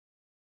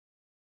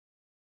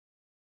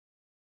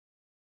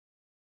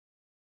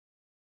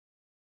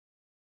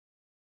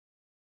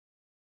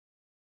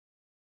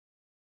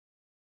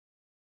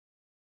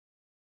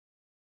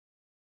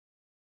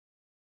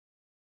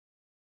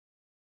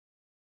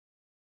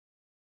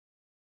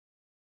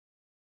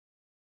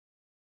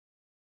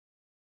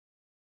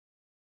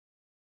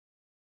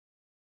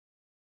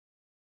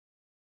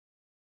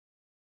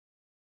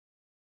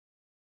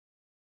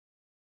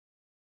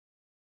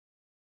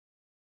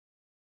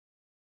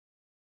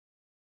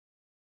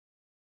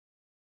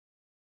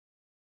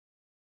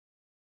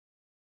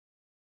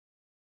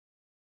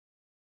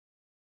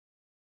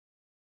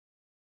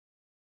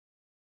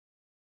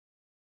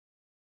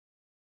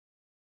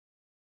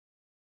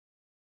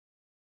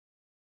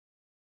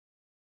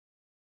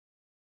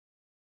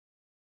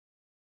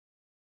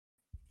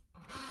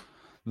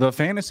The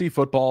Fantasy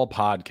Football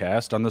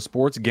Podcast on the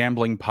Sports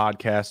Gambling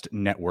Podcast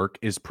Network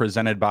is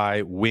presented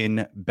by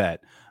WynnBET.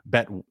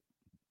 Bet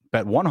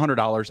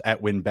 $100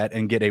 at WynnBET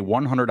and get a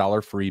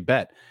 $100 free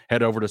bet.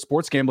 Head over to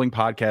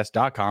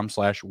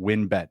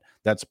sportsgamblingpodcast.com/WynnBET.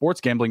 That's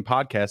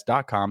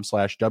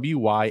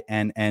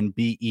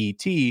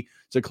sportsgamblingpodcast.com/WYNNBET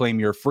to claim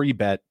your free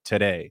bet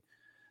today.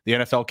 The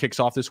NFL kicks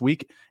off this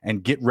week,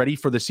 and get ready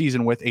for the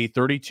season with a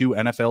 32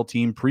 NFL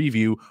team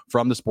preview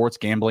from the Sports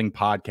Gambling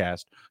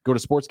Podcast. Go to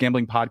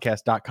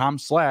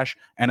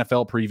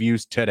sportsgamblingpodcast.com/NFL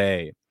previews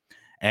today.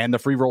 And the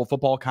free roll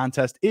football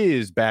contest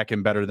is back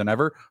and better than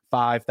ever.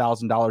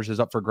 $5,000 is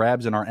up for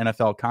grabs in our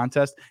NFL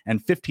contest and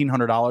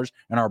 $1,500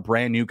 in our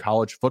brand new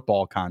college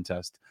football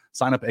contest.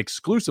 Sign up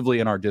exclusively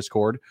in our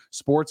Discord,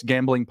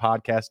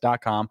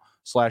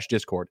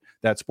 sportsgamblingpodcast.com/Discord.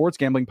 That's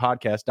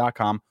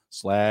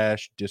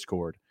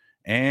sportsgamblingpodcast.com/Discord.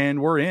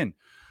 And we're in.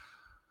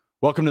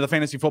 Welcome to the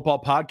Fantasy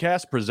Football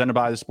Podcast presented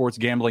by the Sports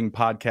Gambling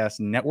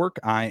Podcast Network.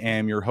 I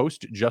am your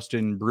host,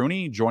 Justin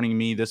Bruni. Joining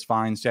me this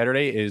fine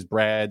Saturday is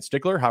Brad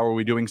Stickler. How are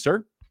we doing,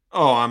 sir?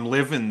 Oh, I'm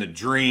living the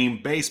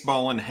dream.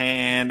 Baseball in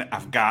hand.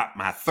 I've got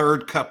my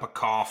third cup of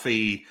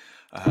coffee.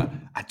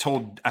 I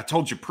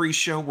told you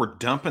pre-show we're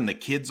dumping the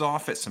kids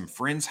off at some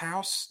friend's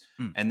house,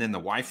 and then the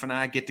wife and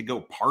I get to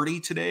go party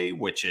today,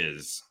 which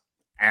is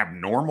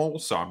abnormal.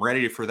 So I'm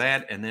ready for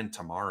that. And then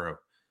tomorrow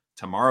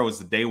is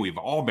the day we've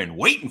all been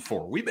waiting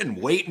for. We've been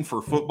waiting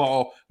for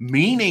football,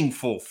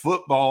 meaningful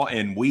football,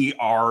 and we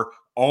are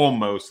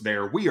almost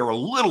there. We are a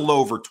little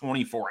over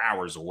 24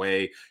 hours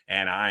away,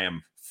 and I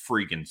am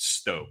freaking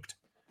stoked.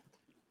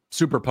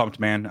 Super pumped,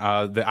 man.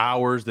 The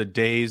hours, the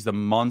days, the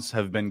months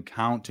have been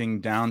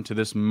counting down to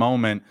this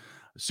moment.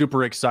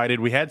 Super excited.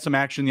 We had some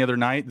action the other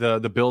night,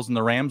 the Bills and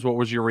the Rams. What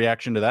was your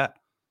reaction to that?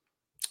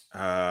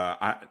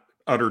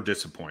 Utter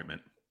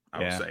disappointment.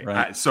 I would say.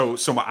 Right. So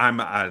I'm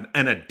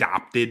an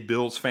adopted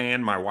Bills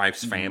fan. My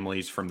wife's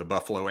family's from the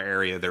Buffalo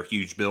area. They're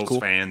huge Bills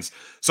fans.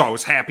 So I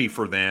was happy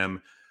for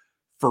them.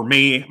 For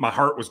me, my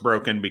heart was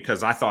broken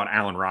because I thought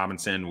Allen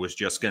Robinson was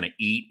just going to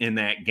eat in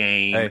that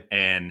game. Hey.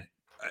 And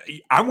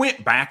I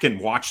went back and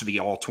watched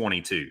the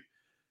All-22.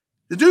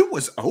 The dude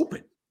was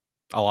open.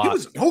 A lot. He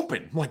was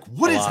open. I'm like,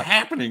 what is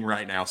happening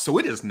right now? So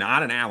it is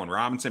not an Allen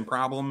Robinson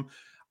problem.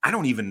 I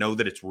don't even know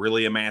that it's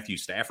really a Matthew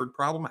Stafford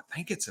problem. I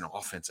think it's an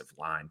offensive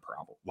line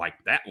problem. Like,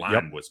 that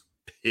line was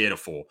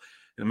pitiful.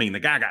 I mean, the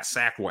guy got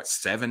sacked,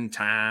 7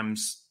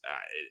 times?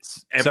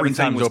 7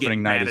 times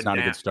opening night is not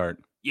a good start.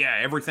 Yeah,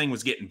 everything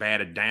was getting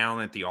batted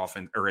down at the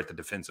offense or at the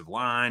defensive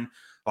line.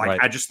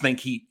 Like, I just think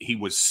he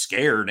was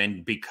scared,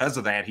 and because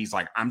of that, he's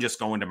like, I'm just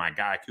going to my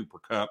guy, Cooper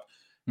Kupp.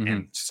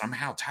 And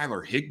somehow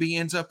Tyler Higbee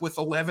ends up with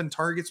 11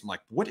 targets. I'm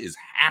like, what is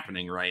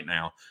happening right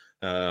now?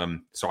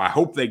 So I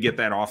hope they get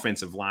that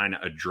offensive line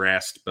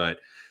addressed,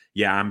 but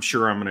yeah, I'm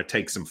sure I'm going to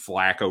take some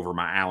flack over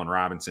my Allen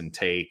Robinson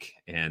take,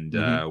 and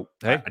I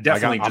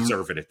definitely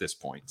deserve it at this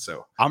point.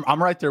 So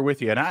I'm right there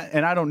with you, and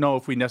I don't know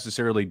if we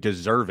necessarily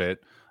deserve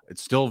it.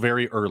 It's still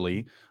very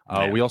early.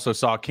 We also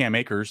saw Cam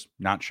Akers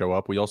not show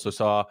up. We also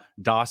saw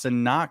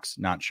Dawson Knox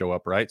not show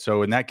up. Right.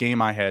 So in that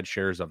game, I had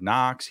shares of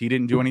Knox. He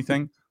didn't do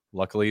anything.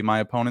 Luckily,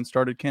 my opponent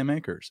started Cam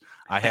Akers.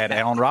 I had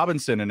Allen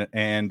Robinson,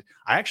 and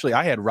I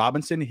had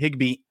Robinson,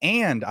 Higbee,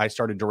 and I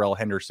started Darrell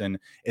Henderson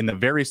in the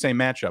very same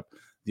matchup.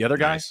 The other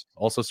guys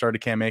also started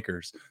Cam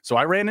Akers. So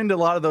I ran into a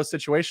lot of those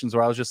situations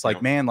where I was just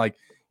like, man, like,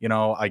 you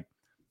know,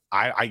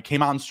 I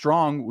came on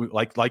strong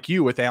like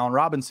you with Allen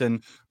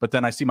Robinson, but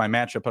then I see my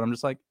matchup and I'm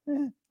just like,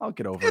 I'll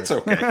get over it. It's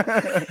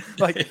okay.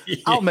 Like,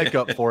 I'll make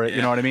up for it.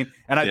 You know what I mean?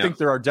 And I think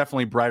there are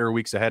definitely brighter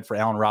weeks ahead for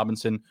Allen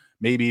Robinson,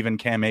 maybe even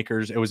Cam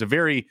Akers. It was a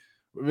very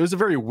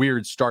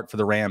weird start for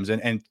the Rams.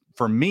 And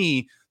for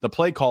me, the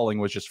play calling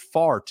was just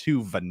far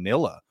too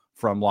vanilla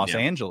from Los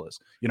Angeles.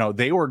 You know,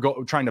 they were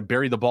trying to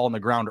bury the ball in the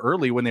ground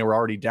early when they were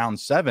already down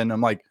 7. I'm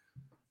like,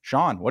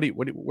 Sean,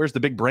 where's the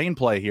big brain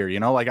play here?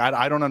 You know, like,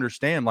 I don't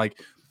understand. Like,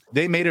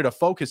 they made it a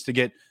focus to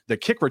get the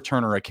kick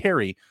returner a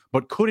carry,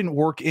 but couldn't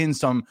work in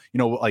some,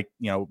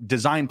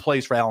 design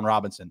plays for Allen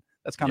Robinson.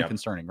 That's kind of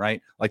concerning,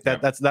 right? Like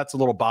that's a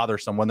little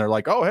bothersome when they're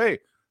like, oh, hey,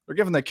 they're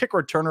giving the kick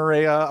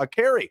returner a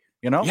carry.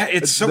 You know,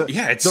 it's the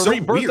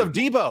rebirth weird. of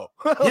Debo.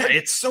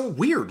 It's so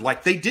weird.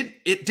 Like, it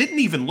didn't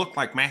even look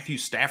like Matthew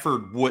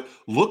Stafford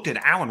looked at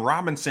Allen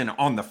Robinson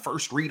on the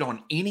first read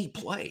on any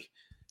play.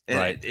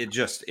 And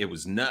it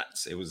was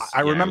nuts. It was. I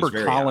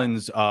remember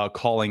Collins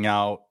calling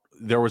out.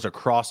 There was a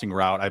crossing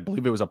route. I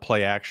believe it was a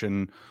play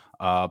action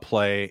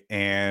play,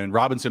 and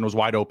Robinson was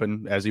wide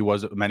open, as he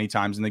was many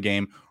times in the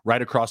game,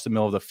 right across the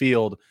middle of the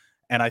field.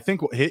 And I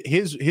think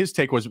his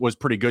take was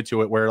pretty good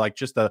to it, where like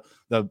just the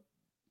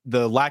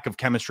lack of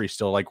chemistry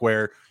still, like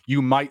where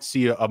you might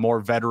see a more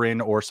veteran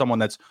or someone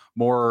that's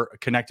more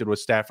connected with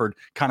Stafford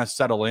kind of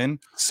settle in.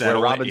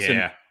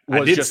 Robinson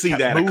I did see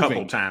that moving a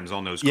couple times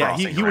on those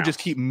crossing he would just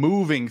keep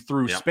moving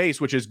through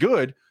space, which is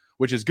good.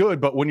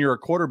 But when you're a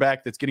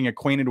quarterback that's getting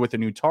acquainted with a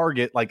new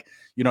target, like,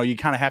 you know, you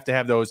kind of have to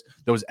have those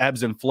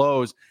ebbs and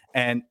flows.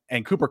 And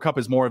Cooper Kupp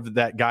is more of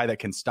that guy that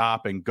can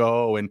stop and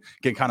go and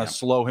can kind of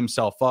slow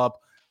himself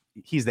up.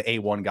 he's the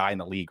A1 guy in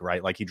the league,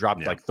 right? Like he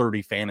dropped like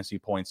 30 fantasy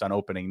points on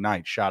opening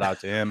night. Shout out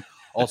to him.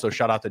 Also,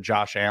 shout out to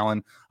Josh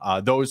Allen.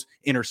 Those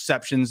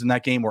interceptions in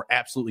that game were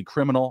absolutely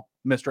criminal,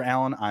 Mr.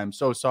 Allen. I'm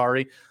so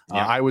sorry.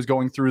 I was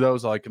going through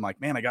those. I'm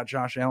like, man, I got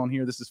Josh Allen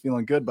here. This is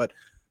feeling good, but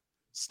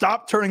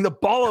stop turning the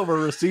ball over,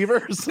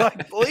 receivers.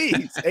 Like,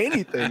 please,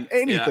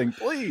 anything,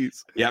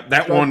 please. Yeah,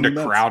 that one to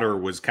Crowder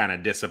was kind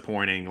of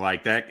disappointing.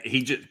 Like that,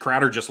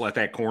 Crowder just let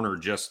that corner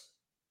just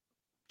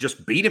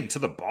beat him to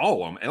the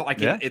ball.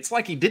 It's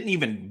like he didn't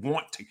even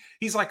want to.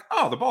 He's like,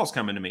 oh, the ball's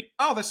coming to me.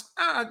 Oh,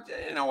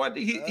 you know what?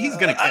 He's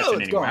going to catch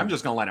it anyway. I'm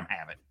just going to let him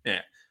have it.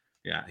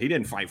 Yeah. He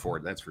didn't fight for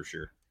it. That's for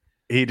sure.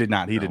 He did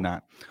not. Did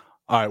not.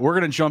 All right, we're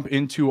going to jump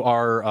into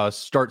our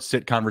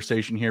start-sit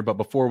conversation here, but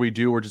before we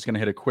do, we're just going to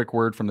hit a quick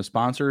word from the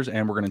sponsors,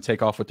 and we're going to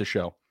take off with the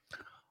show.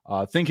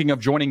 Thinking of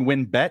joining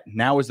WynnBET?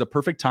 Now is the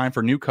perfect time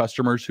for new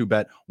customers who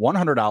bet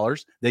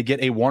 $100. They get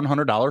a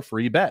 $100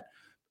 free bet.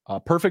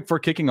 Perfect for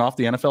kicking off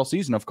the NFL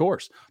season, of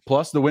course.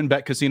 Plus, the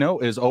WynnBET Casino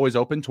is always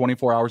open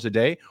 24 hours a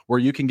day, where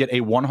you can get a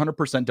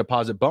 100%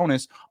 deposit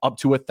bonus up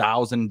to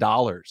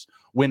 $1,000.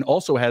 Wynn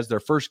also has their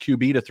first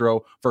QB to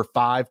throw for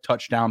 5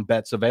 touchdown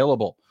bets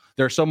available.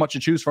 There's so much to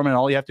choose from, and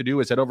all you have to do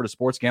is head over to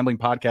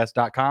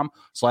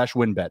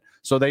sportsgamblingpodcast.com/WynnBET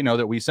so they know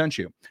that we sent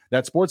you.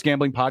 That's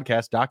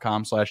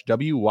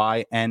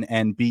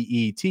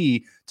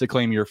sportsgamblingpodcast.com/WYNNBET to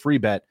claim your free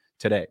bet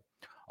today.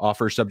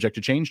 Offer subject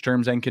to change,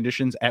 terms and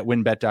conditions at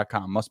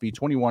wynnbet.com. Must be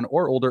 21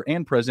 or older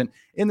and present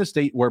in the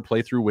state where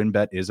playthrough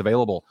WynnBET is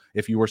available.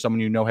 If you or someone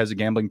you know has a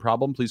gambling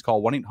problem, please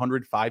call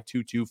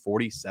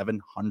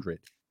 1-800-522-4700.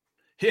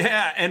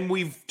 Yeah, and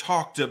we've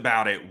talked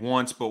about it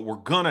once, but we're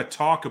going to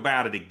talk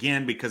about it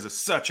again because it's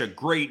such a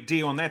great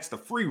deal, and that's the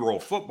Free Roll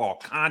Football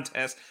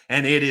Contest,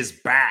 and it is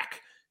back.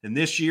 And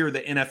this year,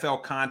 the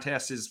NFL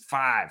contest is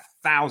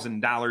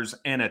 $5,000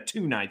 and a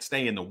 2-night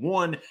stay in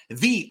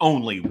the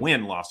only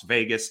Wynn Las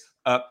Vegas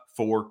up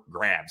for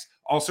grabs.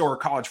 Also, our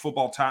college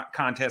football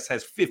contest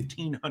has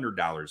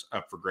 $1,500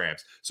 up for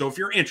grabs. So if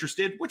you're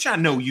interested, which I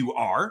know you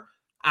are,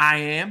 I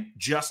am,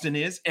 Justin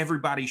is,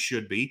 everybody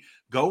should be,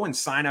 go and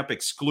sign up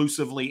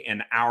exclusively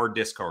in our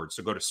Discord.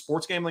 So go to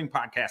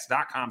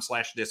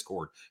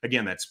sportsgamblingpodcast.com/Discord.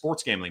 Again, that's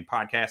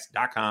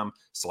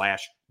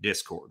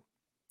sportsgamblingpodcast.com/Discord.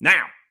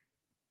 Now,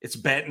 it's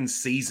betting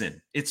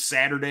season. It's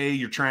Saturday.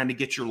 You're trying to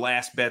get your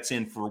last bets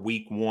in for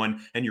week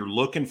 1, and you're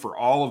looking for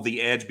all of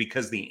the edge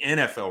because the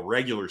NFL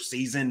regular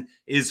season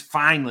is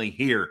finally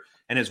here.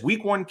 And as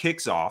week 1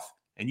 kicks off,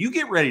 and you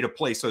get ready to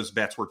place those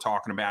bets we're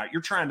talking about,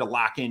 you're trying to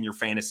lock in your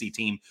fantasy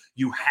team,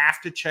 you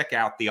have to check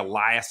out the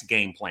Elias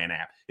Game Plan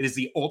app. It is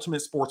the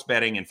ultimate sports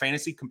betting and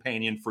fantasy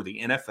companion for the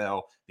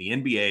NFL, the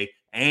NBA,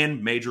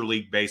 and Major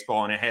League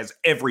Baseball, and it has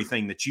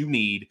everything that you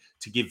need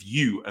to give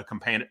you a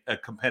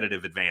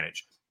competitive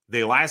advantage.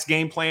 The Elias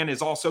Game Plan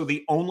is also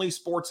the only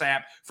sports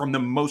app from the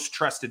most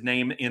trusted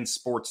name in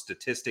sports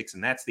statistics,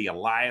 and that's the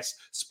Elias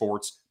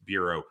Sports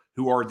Bureau,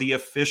 who are the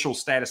official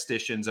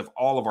statisticians of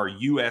all of our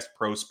U.S.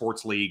 pro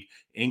sports league,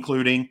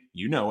 including,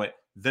 you know it,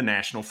 the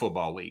National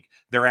Football League.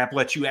 Their app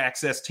lets you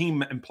access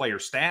team and player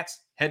stats,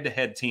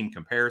 head-to-head team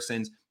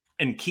comparisons,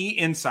 and key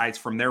insights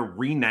from their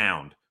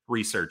renowned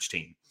research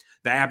team.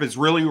 The app is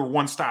really your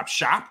one-stop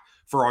shop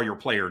for all your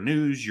player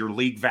news, your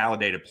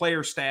league-validated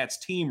player stats,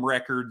 team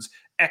records,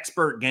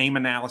 expert game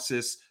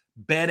analysis,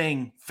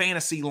 betting,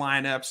 fantasy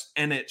lineups,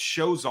 and it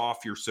shows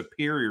off your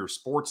superior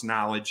sports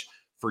knowledge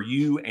for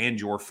you and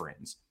your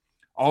friends.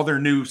 All their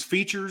news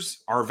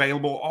features are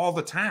available all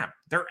the time.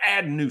 They're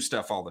adding new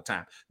stuff all the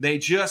time. They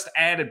just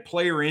added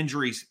player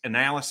injuries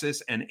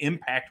analysis and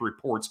impact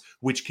reports,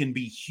 which can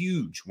be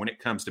huge when it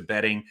comes to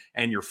betting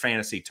and your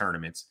fantasy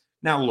tournaments.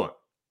 Now, look,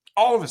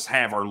 all of us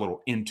have our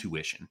little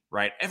intuition,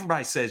 right?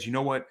 Everybody says, you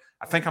know what?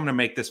 I think I'm going to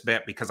make this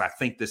bet because I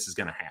think this is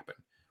going to happen.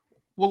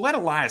 Well, let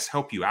Elias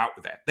help you out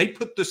with that. They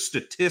put the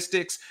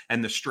statistics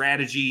and the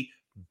strategy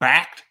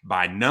backed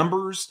by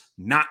numbers,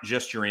 not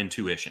just your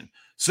intuition.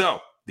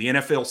 So the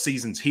NFL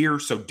season's here,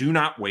 so do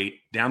not wait.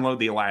 Download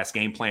the Elias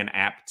Game Plan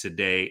app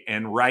today.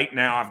 And right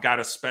now, I've got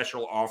a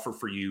special offer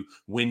for you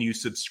when you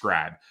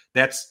subscribe.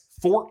 That's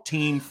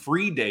 14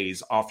 free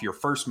days off your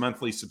first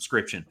monthly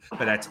subscription,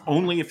 but that's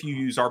only if you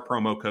use our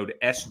promo code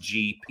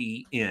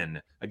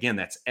SGPN. Again,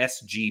 that's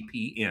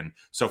SGPN.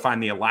 So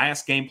find the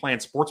Elias Game Plan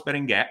sports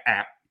betting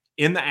app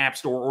in the App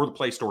Store or the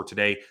Play Store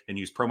today and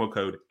use promo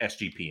code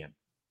SGPN.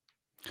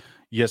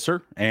 Yes,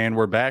 sir. And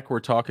we're back. We're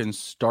talking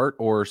start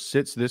or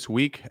sits this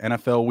week,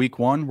 NFL Week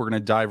 1. We're going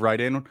to dive right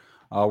in.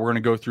 We're going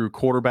to go through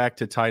quarterback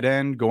to tight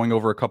end, going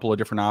over a couple of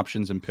different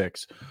options and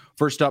picks.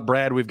 First up,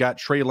 Brad, we've got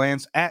Trey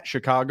Lance at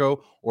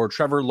Chicago or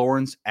Trevor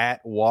Lawrence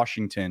at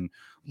Washington.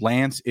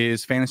 Lance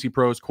is Fantasy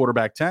Pros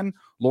quarterback 10.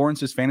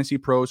 Lawrence is Fantasy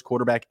Pros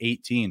quarterback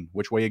 18.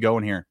 Which way you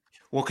going here?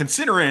 Well,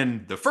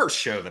 considering the first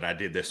show that I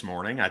did this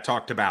morning, I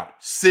talked about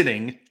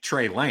sitting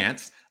Trey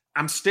Lance.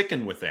 I'm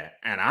sticking with that,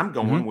 and I'm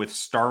going with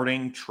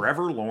starting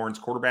Trevor Lawrence,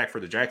 quarterback for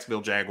the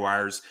Jacksonville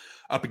Jaguars,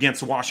 up against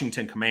the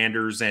Washington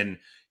Commanders. And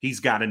He's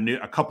got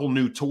a couple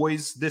new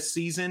toys this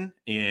season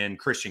in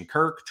Christian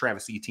Kirk,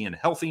 Travis Etienne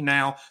healthy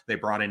now. They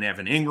brought in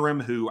Evan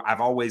Ingram, who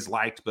I've always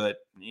liked, but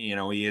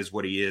he is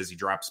what he is. He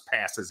drops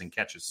passes and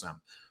catches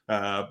some.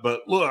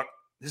 But look,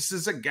 this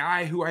is a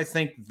guy who I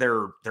think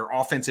their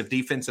offensive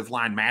defensive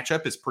line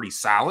matchup is pretty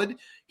solid.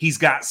 He's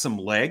got some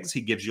legs.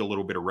 He gives you a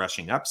little bit of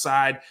rushing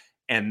upside.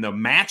 And the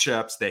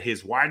matchups that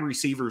his wide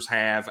receivers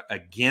have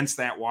against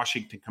that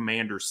Washington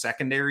Commanders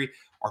secondary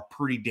are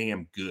pretty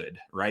damn good,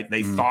 right?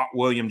 They thought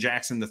William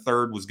Jackson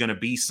III was going to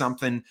be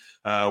something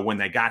when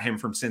they got him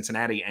from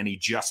Cincinnati, and he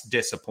just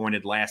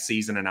disappointed last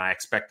season, and I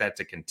expect that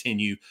to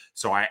continue.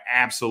 So I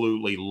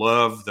absolutely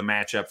love the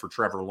matchup for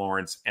Trevor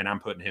Lawrence, and I'm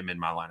putting him in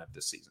my lineup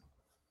this season.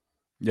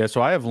 Yeah,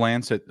 so I have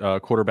Lance at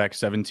quarterback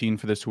 17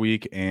 for this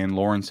week and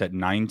Lawrence at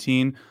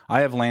 19. I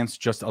have Lance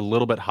just a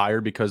little bit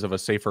higher because of a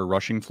safer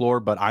rushing floor,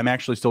 but I'm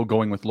actually still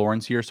going with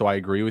Lawrence here, so I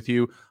agree with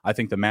you. I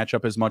think the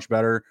matchup is much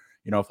better.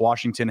 If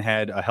Washington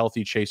had a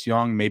healthy Chase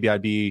Young, maybe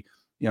I'd be,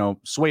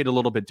 swayed a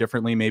little bit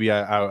differently. Maybe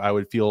I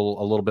would feel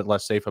a little bit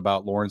less safe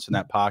about Lawrence in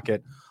that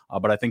pocket,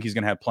 but I think he's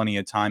going to have plenty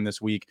of time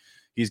this week.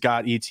 He's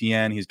got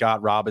ETN, he's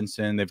got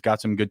Robinson. They've got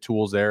some good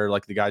tools there,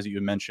 like the guys that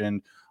you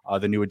mentioned.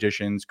 The new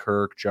additions,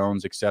 Kirk,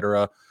 Jones,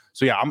 etc.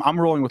 So yeah, I'm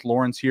rolling with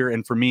Lawrence here.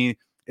 And for me,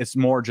 it's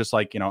more just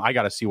like, I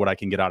got to see what I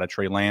can get out of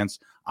Trey Lance.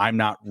 I'm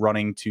not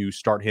running to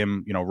start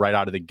him, right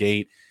out of the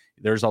gate.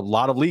 There's a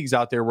lot of leagues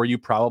out there where you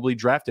probably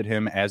drafted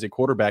him as a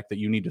quarterback that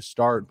you need to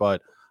start.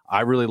 But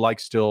I really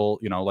like still,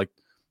 like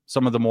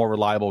some of the more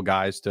reliable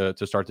guys to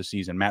start the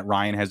season. Matt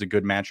Ryan has a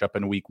good matchup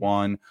in week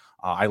 1.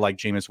 I like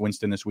Jameis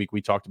Winston this week.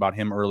 We talked about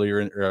him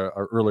earlier in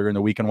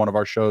the week in one of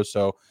our shows.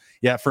 So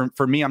yeah,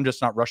 for me, I'm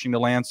just not rushing to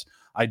Lance.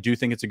 I do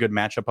think it's a good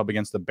matchup up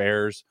against the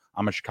Bears.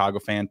 I'm a Chicago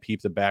fan,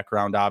 peep the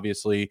background,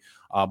 obviously.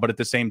 But at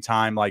the same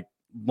time, like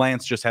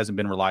Lance just hasn't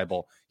been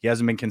reliable. He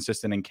hasn't been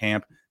consistent in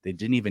camp. They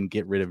didn't even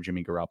get rid of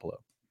Jimmy Garoppolo.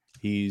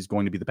 He's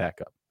going to be the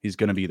backup. He's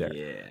going to be there.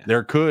 Yeah.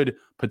 There could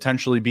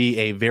potentially be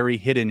a very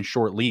hidden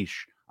short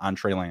leash on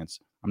Trey Lance.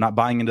 I'm not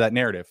buying into that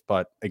narrative,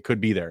 but it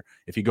could be there.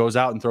 If he goes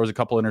out and throws a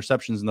couple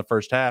interceptions in the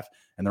first half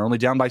and they're only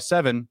down by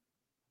 7,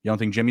 you don't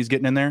think Jimmy's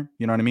getting in there?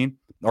 You know what I mean?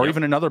 Or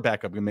even another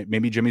backup.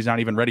 Maybe Jimmy's not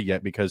even ready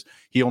yet because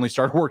he only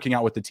started working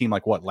out with the team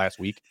last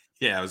week?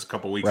 Yeah, it was a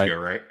couple weeks ago,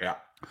 right? Yeah.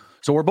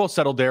 So we're both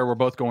settled there. We're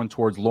both going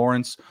towards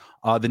Lawrence.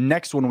 The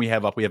next one we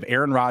have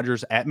Aaron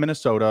Rodgers at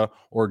Minnesota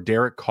or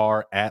Derek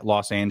Carr at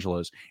Los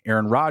Angeles.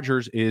 Aaron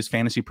Rodgers is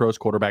Fantasy Pros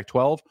quarterback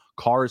 12.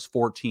 Carr is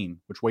 14.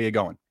 Which way are you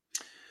going?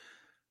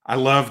 I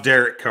love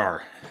Derek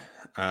Carr.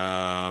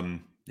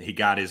 He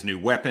got his new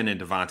weapon in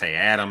Devontae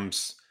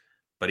Adams,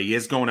 but he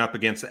is going up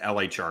against the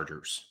LA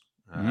Chargers.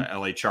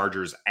 LA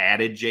Chargers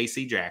added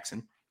JC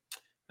Jackson.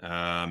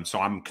 So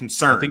I'm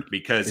concerned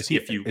because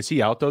is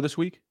he out though this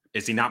week?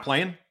 Is he not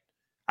playing?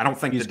 I don't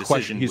think he's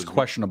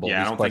questionable.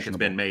 Yeah, I don't think it's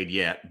been made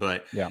yet.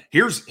 But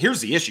here's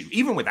the issue.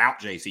 Even without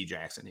JC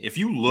Jackson, if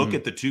you look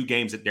at the 2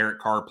 games that Derek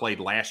Carr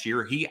played last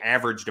year, he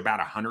averaged about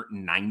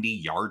 190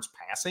 yards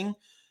passing.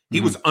 He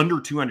was under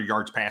 200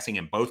 yards passing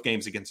in both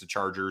games against the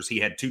Chargers. He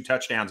had 2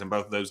 touchdowns in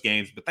both of those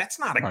games, but that's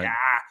not a guy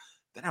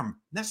that I'm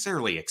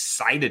necessarily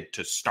excited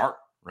to start,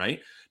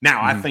 right?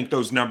 Now, I think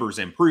those numbers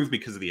improve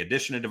because of the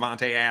addition of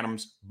Devontae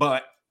Adams,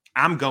 but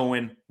I'm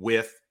going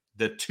with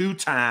the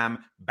 2-time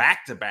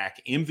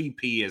back-to-back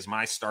MVP as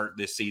my start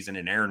this season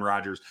in Aaron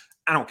Rodgers.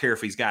 I don't care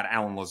if he's got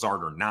Allen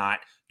Lazard or not.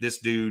 This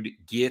dude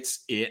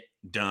gets it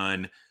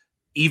done.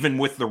 Even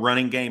with the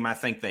running game, I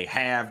think they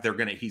have.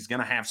 He's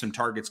gonna have some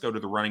targets go to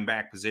the running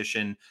back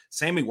position.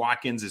 Sammy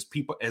Watkins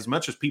as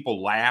much as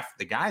people laugh,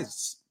 the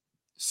guy's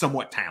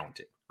somewhat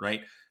talented,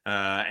 right?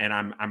 And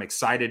I'm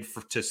excited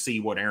to see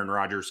what Aaron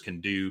Rodgers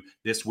can do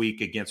this week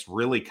against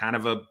really kind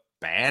of a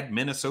bad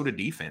Minnesota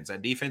defense.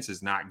 That defense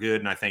is not good,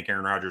 and I think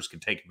Aaron Rodgers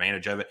can take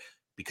advantage of it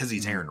because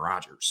he's Aaron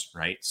Rodgers,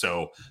 right?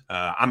 So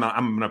I'm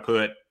gonna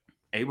put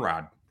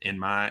A-Rod in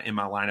my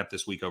lineup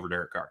this week over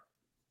Derek Carr.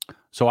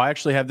 So I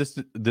actually have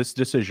this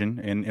decision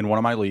in one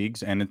of my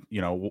leagues, and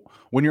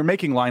when you're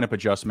making lineup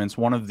adjustments,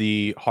 one of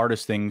the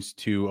hardest things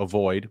to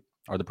avoid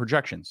are the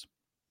projections.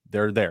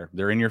 They're there.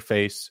 They're in your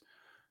face.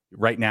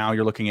 Right now,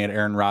 you're looking at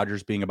Aaron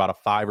Rodgers being about a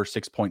 5 or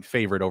 6 point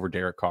favorite over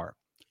Derek Carr.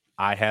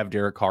 I have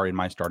Derek Carr in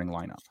my starting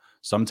lineup.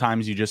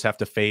 Sometimes you just have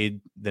to fade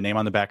the name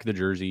on the back of the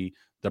jersey,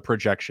 the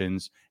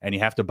projections, and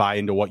you have to buy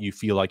into what you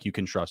feel like you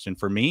can trust. And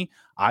for me,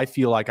 I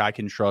feel like I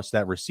can trust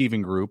that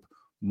receiving group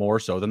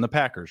more so than the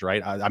Packers,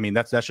 right? I mean,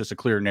 that's just a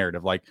clear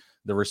narrative. Like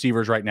the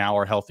receivers right now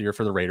are healthier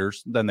for the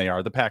Raiders than they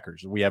are the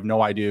Packers. We have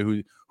no idea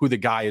who the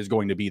guy is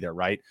going to be there,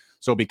 right?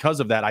 So because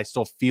of that, I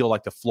still feel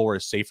like the floor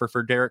is safer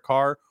for Derek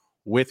Carr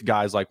with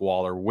guys like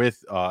Waller,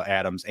 with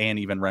Adams, and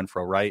even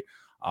Renfrow, right?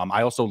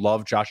 I also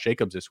love Josh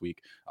Jacobs this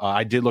week.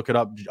 I did look it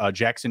up.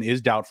 Jackson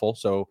is doubtful,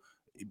 so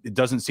it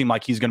doesn't seem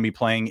like he's going to be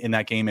playing in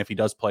that game. If he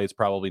does play, it's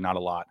probably not a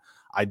lot.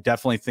 I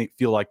definitely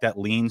feel like that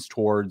leans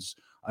towards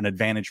an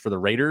advantage for the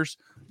Raiders.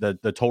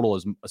 the total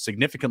is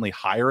significantly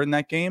higher in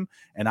that game.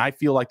 And I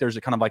feel like there's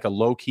a kind of like a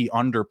low key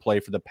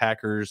underplay for the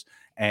Packers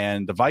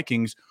and the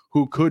Vikings,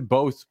 who could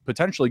both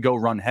potentially go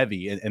run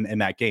heavy in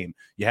that game.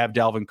 You have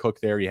Dalvin Cook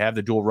there. You have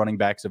the dual running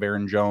backs of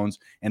Aaron Jones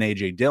and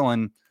A.J.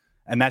 Dillon.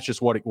 And that's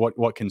just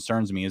what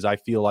concerns me, is I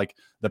feel like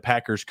the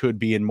Packers could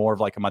be in more of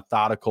like a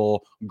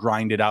methodical,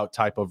 grinded out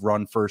type of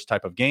run first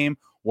type of game,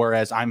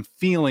 whereas I'm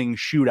feeling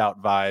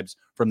shootout vibes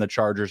from the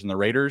Chargers and the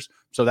Raiders.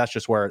 So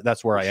that's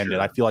where I ended.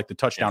 I feel like the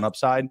touchdown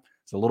upside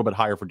is a little bit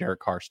higher for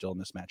Derek Carr still in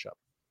this matchup.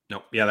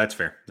 No, yeah, that's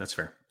fair. That's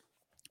fair.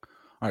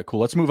 All right,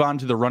 cool. Let's move on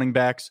to the running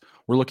backs.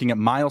 We're looking at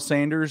Miles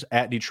Sanders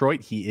at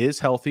Detroit. He is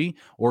healthy.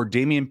 Or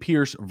Dameon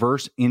Pierce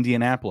versus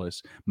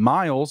Indianapolis.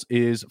 Miles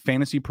is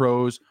Fantasy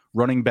Pros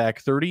running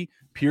back 30.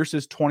 Pierce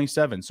is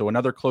 27. So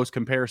another close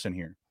comparison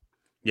here.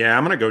 Yeah,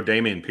 I'm going to go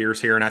Dameon Pierce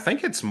here. And I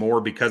think it's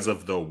more because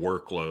of the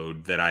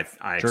workload that I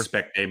Sure.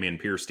 expect Dameon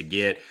Pierce to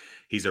get.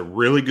 He's a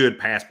really good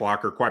pass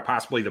blocker, quite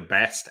possibly the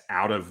best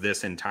out of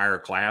this entire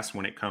class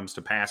when it comes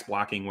to pass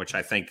blocking, which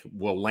I think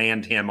will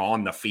land him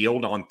on the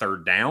field on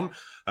third down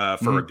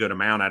for a good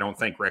amount. I don't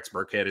think Rex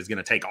Burkhead is going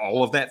to take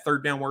all of that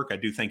third down work. I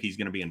do think he's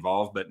going to be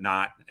involved, but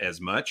not as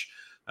much.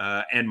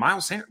 And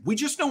Miles Sanders, we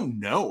just don't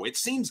know. It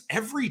seems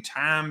every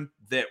time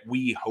that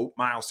we hope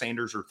Miles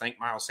Sanders or think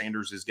Miles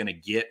Sanders is going to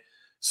get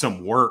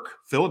some work,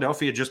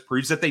 Philadelphia just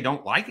proves that they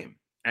don't like him.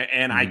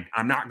 And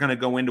I'm not going to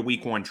go into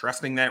week one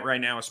trusting that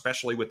right now,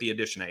 especially with the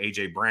addition of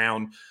A.J.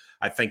 Brown.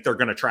 I think they're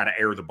going to try to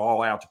air the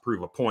ball out to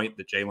prove a point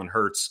that Jalen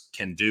Hurts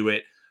can do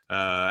it.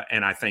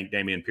 And I think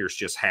Dameon Pierce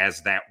just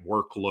has that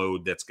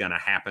workload that's going to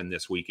happen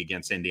this week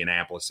against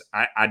Indianapolis.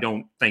 I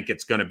don't think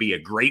it's going to be a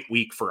great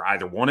week for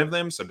either one of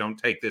them. So don't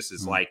take this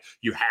as like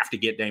you have to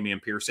get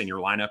Dameon Pierce in your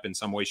lineup in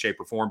some way, shape,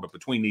 or form. But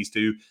between these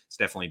two, it's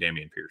definitely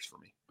Dameon Pierce for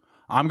me.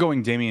 I'm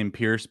going Dameon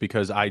Pierce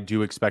because I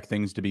do expect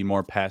things to be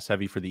more pass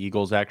heavy for the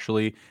Eagles,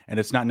 actually. And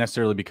it's not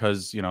necessarily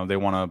because, you know, they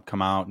want to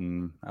come out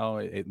and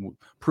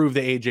prove the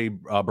A.J.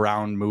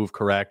 Brown move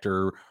correct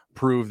or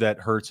prove that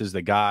Hurts is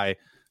the guy.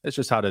 It's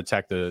just how to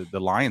attack the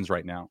Lions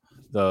right now.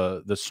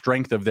 The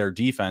strength of their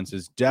defense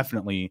is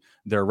definitely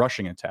their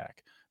rushing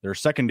attack. Their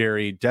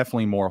secondary,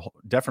 definitely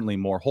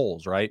more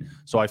holes, right?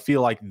 So I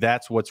feel like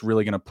that's what's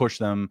really going to push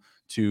them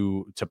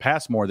to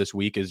pass more this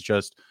week, is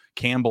just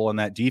Campbell and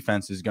that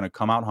defense is going to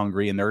come out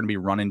hungry, and they're going to be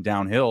running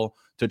downhill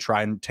to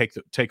try and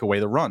take away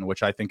the run,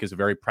 which I think is a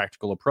very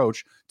practical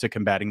approach to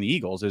combating the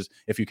Eagles. Is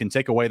if you can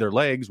take away their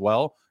legs,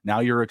 well, now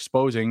you're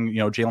exposing, you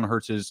know, Jalen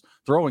Hurts'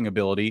 throwing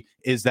ability.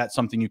 Is that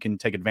something you can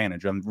take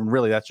advantage of? And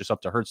really, that's just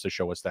up to Hurts to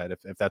show us that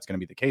if that's going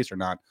to be the case or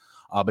not.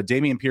 But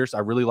Dameon Pierce, I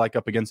really like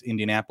up against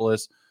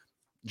Indianapolis.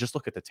 Just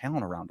look at the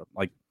talent around him.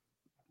 Like,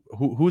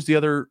 who's the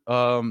other?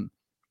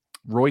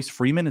 Royce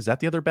Freeman, is that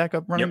the other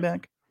backup running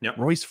back? Yep.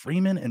 Royce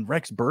Freeman and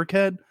Rex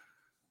Burkhead.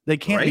 They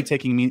can't be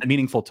taking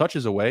meaningful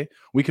touches away.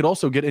 We could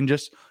also get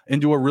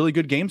into a really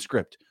good game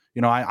script.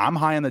 You know, I'm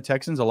high on the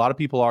Texans. A lot of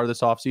people are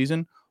this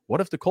offseason. What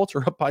if the Colts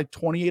are up by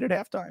 28 at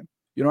halftime?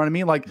 You know what I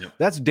mean? Like,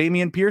 that's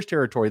Dameon Pierce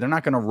territory. They're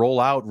not going to roll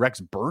out Rex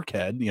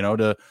Burkhead, you know,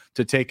 to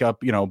take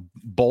up, you know,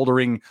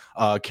 bouldering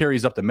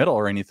carries up the middle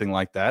or anything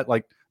like that.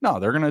 Like, no,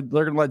 they're gonna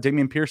let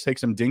Dameon Pierce take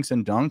some dinks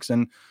and dunks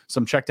and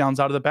some checkdowns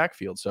out of the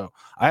backfield. So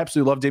I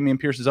absolutely love Dameon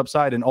Pierce's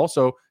upside, and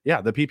also, the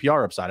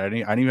PPR upside. I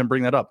didn't even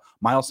bring that up.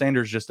 Miles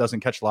Sanders just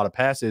doesn't catch a lot of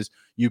passes.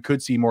 You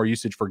could see more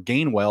usage for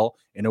Gainwell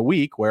in a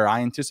week where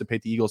I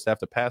anticipate the Eagles to have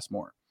to pass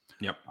more.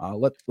 Yep.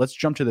 Let's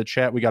jump to the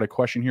chat. We got a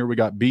question here. We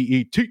got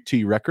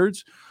BETT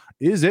Records.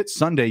 Is it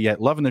Sunday yet?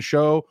 Loving the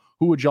show.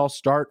 Who would y'all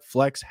start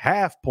flex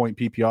half point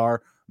PPR?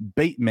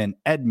 Bateman,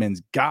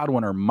 Edmonds,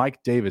 Godwin, or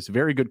Mike Davis?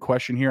 Very good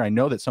question here. I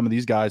know that some of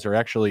these guys are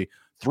actually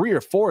 3 or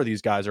 4 of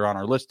these guys are on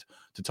our list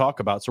to talk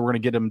about, so we're going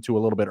to get them to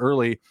a little bit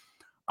early.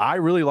 I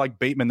really like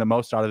Bateman the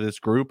most out of this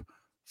group,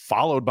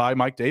 followed by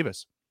Mike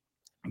Davis.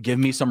 Give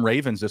me some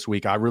Ravens this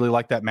week. I really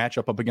like that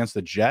matchup up against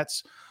the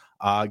Jets.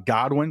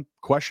 Godwin,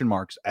 question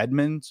marks.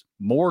 Edmonds,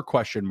 more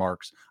question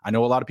marks. I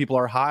know a lot of people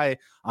are high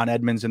on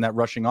Edmonds in that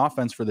rushing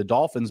offense for the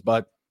Dolphins,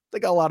 but they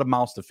got a lot of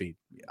mouths to feed.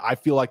 I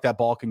feel like that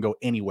ball can go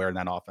anywhere in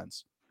that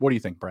offense. What do you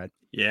think, Brad?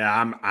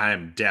 Yeah,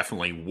 I'm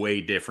definitely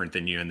way different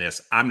than you in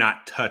this. I'm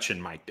not touching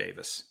Mike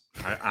Davis.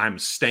 I'm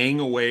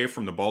staying away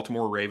from the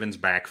Baltimore Ravens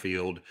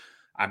backfield.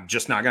 I'm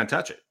just not going to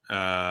touch it.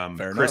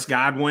 Chris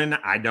Godwin,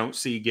 I don't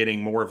see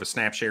getting more of a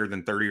snap share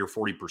than 30 or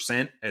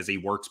 40% as he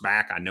works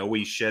back. I know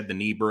he shed the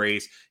knee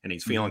brace and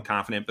he's feeling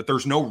confident, but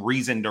there's no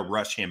reason to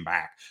rush him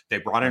back. They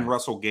brought in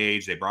Russell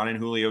Gage. They brought in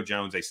Julio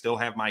Jones. They still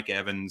have Mike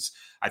Evans.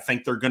 I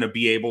think they're going to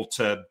be able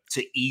to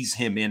ease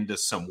him into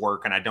some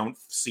work, and I don't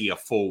see a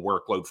full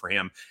workload for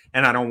him.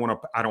 And I don't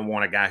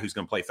want a guy who's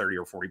going to play 30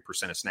 or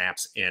 40% of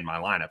snaps in my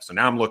lineup. So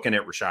now I'm looking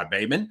at Rashad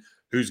Bateman,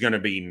 who's going to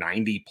be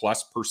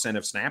 90+%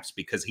 of snaps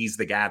because he's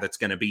the guy that's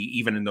going to be,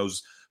 even in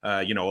those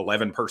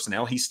 11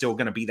 personnel, he's still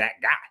going to be that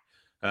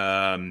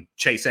guy.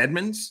 Chase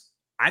Edmonds,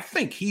 I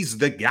think he's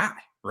the guy,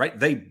 right?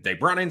 They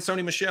brought in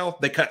Sony Michel,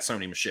 they cut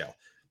Sony Michel.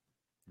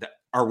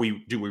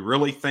 Do we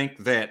really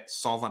think that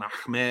Salvan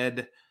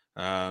Ahmed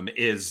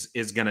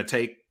is going to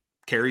take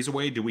carries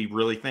away, do we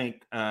really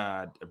think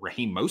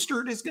Raheem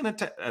Mostert is going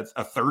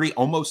to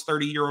almost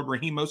 30-year-old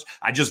Raheem Mostert?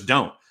 I just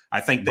don't. I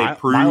think they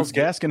proved Miles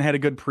Gaskin had a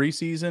good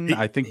preseason.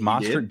 I think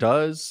Mostert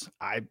does.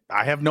 I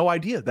have no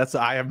idea.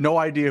 I have no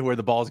idea where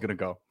the ball is going to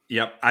go.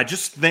 Yep. I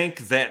just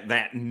think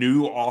that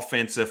new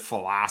offensive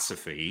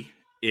philosophy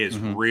is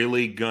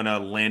really going to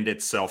lend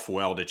itself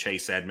well to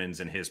Chase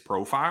Edmonds and his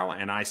profile.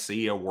 And I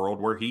see a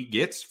world where he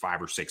gets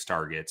 5 or 6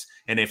 targets.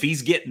 And if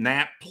he's getting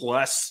that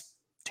plus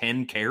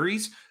 10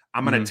 carries,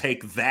 I'm going to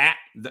take that,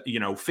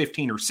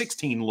 15 or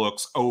 16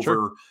 looks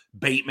over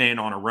Bateman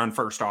on a run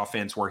first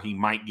offense where he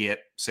might get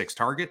 6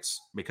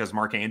 targets because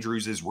Mark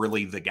Andrews is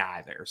really the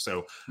guy there.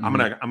 So I'm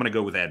going to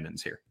go with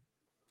Edmonds here.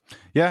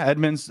 Yeah,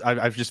 Edmonds,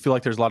 I just feel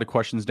like there's a lot of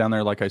questions down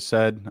there. Like I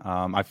said,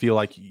 I feel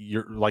like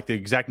you're like the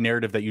exact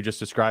narrative that you just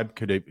described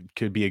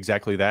could be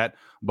exactly that,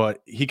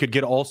 but he could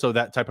get also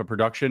that type of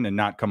production and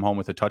not come home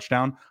with a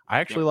touchdown. I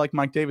actually like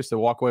Mike Davis to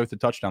walk away with a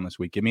touchdown this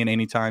week. Give me an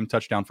anytime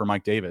touchdown for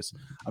Mike Davis.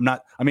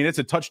 It's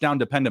a touchdown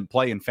dependent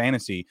play in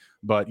fantasy,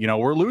 but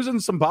we're losing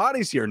some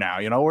bodies here now.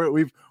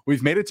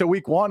 We've made it to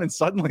week 1 and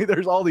suddenly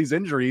there's all these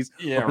injuries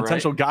or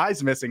potential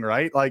guys missing,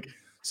 right? Like,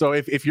 so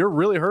if you're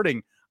really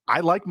hurting, I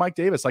like Mike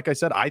Davis. Like I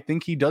said, I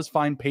think he does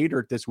find pay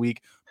dirt this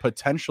week,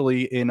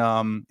 potentially in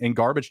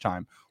garbage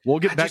time. We'll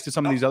get back to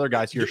some of these other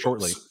guys here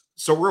shortly.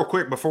 So real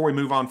quick, before we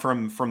move on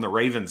from the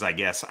Ravens, I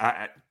guess,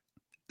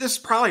 this is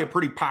probably a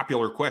pretty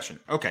popular question.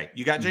 Okay,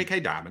 you got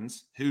J.K.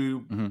 Dobbins,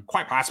 who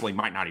quite possibly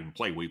might not even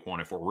play week 1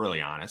 if we're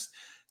really honest.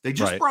 They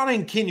just brought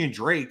in Kenyon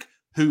Drake,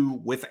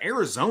 who with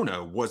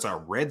Arizona was a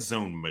red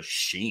zone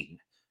machine.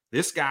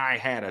 This guy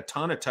had a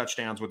ton of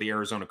touchdowns with the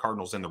Arizona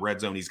Cardinals in the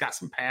red zone. He's got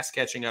some pass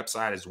catching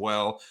upside as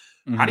well.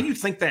 How do you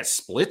think that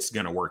split's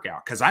going to work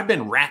out? Because I've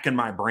been racking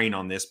my brain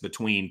on this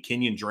between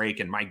Kenyon Drake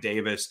and Mike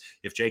Davis.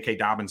 If J.K.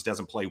 Dobbins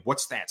doesn't play,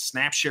 what's that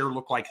snap share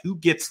look like? Who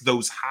gets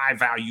those high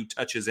value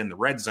touches in the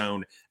red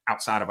zone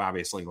outside of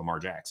obviously Lamar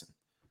Jackson?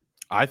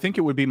 I think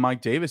it would be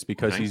Mike Davis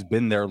because he's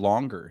been there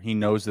longer. He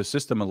knows the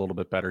system a little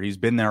bit better. He's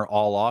been there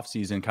all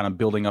offseason, kind of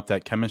building up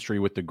that chemistry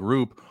with the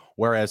group.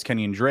 Whereas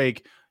Kenyon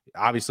Drake,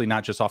 obviously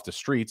not just off the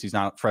streets, he's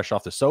not fresh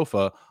off the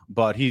sofa,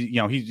 but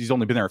he's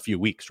only been there a few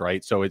weeks,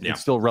 right? So it's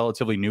still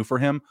relatively new for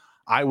him.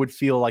 I would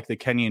feel like the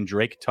Kenyon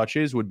Drake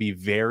touches would be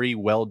very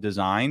well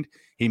designed.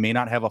 He may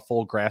not have a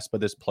full grasp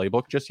of this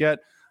playbook just yet.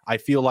 I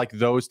feel like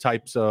those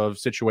types of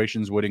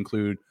situations would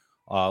include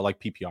like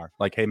PPR,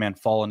 like, hey man,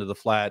 fall into the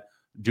flat,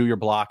 do your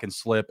block and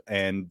slip,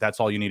 and that's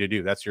all you need to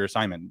do. That's your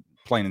assignment,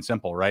 plain and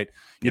simple, right?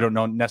 You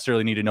don't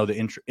necessarily need to know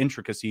the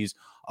intricacies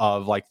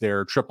of like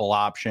their triple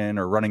option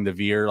or running the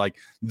veer. Like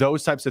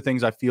those types of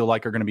things I feel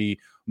like are going to be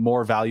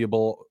more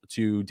valuable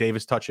to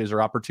Davis touches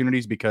or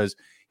opportunities because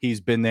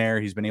he's been there.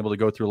 He's been able to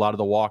go through a lot of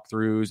the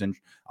walkthroughs and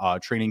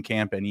training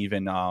camp and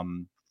even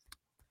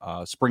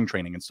spring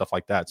training and stuff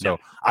like that. So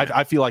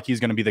I feel like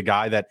he's going to be the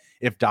guy that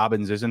if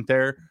Dobbins isn't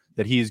there,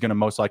 that he's going to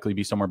most likely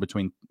be somewhere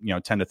between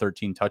 10 to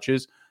 13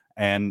 touches.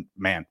 And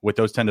man, with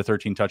those 10 to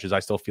 13 touches, I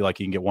still feel like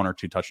he can get 1 or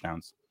 2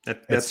 touchdowns.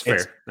 That's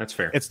fair. That's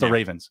fair. It's the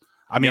Ravens.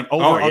 I mean,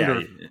 over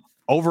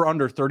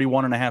under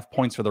 31.5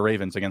 points for the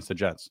Ravens against the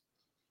Jets.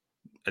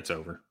 It's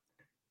over.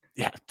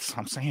 Yeah, that's what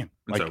I'm saying.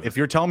 Like if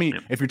you're telling me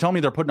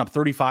they're putting up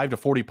 35 to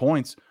 40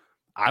 points,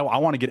 I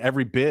want to get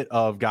every bit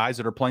of guys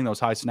that are playing those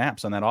high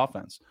snaps on that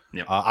offense.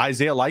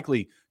 Isaiah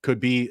Likely could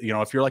be,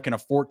 if you're like in a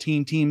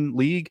 14 team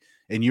league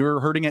and you're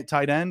hurting at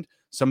tight end,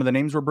 some of the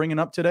names we're bringing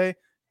up today,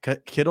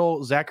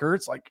 Kittle, Zach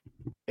Ertz, like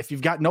if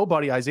you've got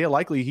nobody, Isaiah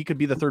Likely, he could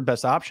be the 3rd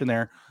best option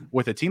there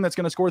with a team that's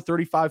going to score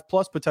 35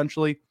 plus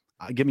potentially.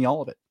 Give me all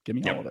of it. Give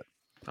me all of it.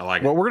 I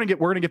like it. We're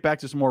gonna get back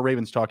to some more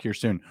Ravens talk here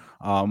soon.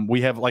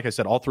 We have, like I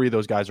said, all 3 of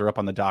those guys are up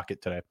on the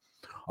docket today.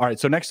 All right.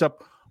 So next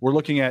up, we're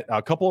looking at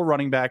a couple of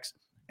running backs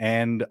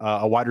and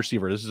a wide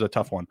receiver. This is a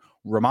tough one.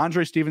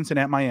 Ramondre Stevenson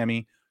at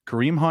Miami,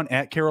 Kareem Hunt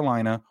at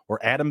Carolina, or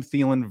Adam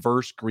Thielen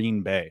versus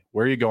Green Bay.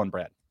 Where are you going,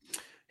 Brad?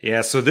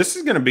 Yeah, so this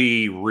is going to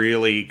be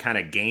really kind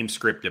of game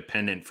script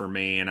dependent for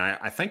me, and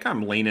I think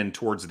I'm leaning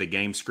towards the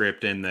game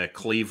script in the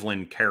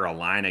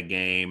Cleveland-Carolina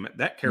game.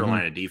 That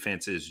Carolina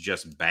defense is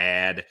just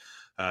bad.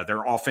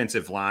 Their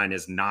offensive line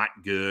is not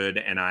good,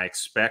 and I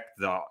expect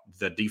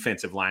the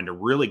defensive line to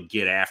really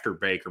get after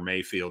Baker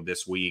Mayfield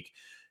this week.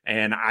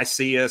 And I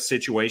see a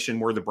situation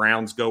where the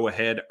Browns go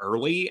ahead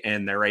early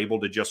and they're able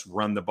to just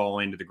run the ball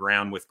into the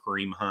ground with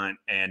Kareem Hunt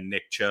and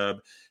Nick Chubb.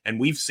 And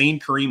we've seen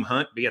Kareem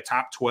Hunt be a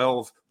top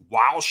 12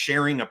 while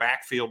sharing a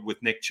backfield with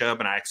Nick Chubb.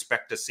 And I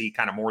expect to see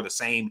kind of more of the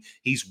same.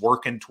 He's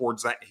working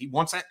towards that. He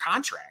wants that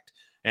contract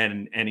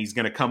and he's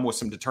going to come with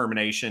some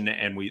determination.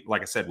 And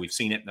like I said, we've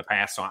seen it in the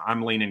past. So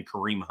I'm leaning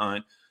Kareem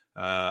Hunt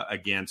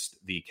against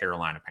the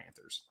Carolina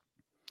Panthers.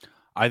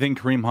 I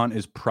think Kareem Hunt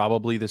is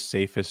probably the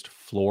safest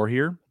floor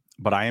here.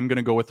 But I am going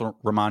to go with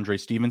Ramondre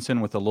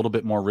Stevenson with a little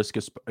bit more risk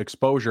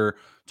exposure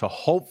to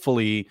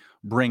hopefully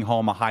bring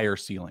home a higher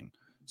ceiling.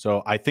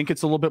 So I think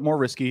it's a little bit more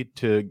risky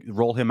to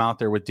roll him out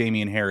there with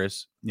Damian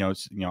Harris.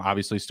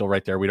 Obviously still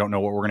right there. We don't know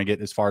what we're going to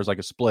get as far as like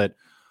a split.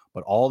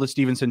 but all the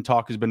Stevenson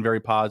talk has been very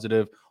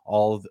positive.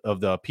 All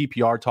of the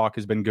PPR talk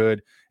has been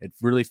good. It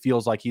really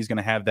feels like he's going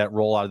to have that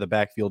role out of the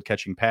backfield,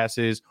 catching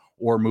passes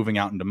or moving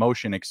out into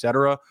motion,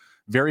 etc.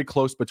 Very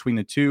close between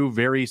the two,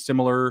 very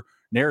similar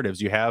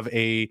narratives. You have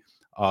a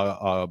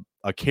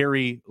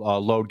carry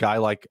load guy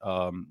like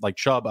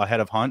Chubb ahead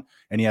of Hunt,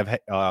 and you have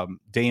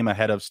Dame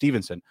ahead of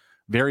Stevenson.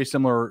 Very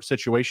similar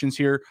situations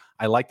here.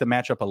 I like the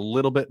matchup a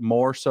little bit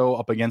more so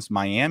up against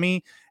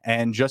Miami,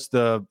 and just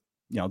the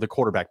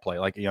quarterback play.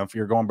 Like, if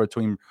you're going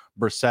between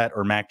Brissett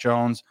or Mac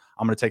Jones,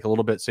 I'm going to take a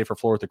little bit safer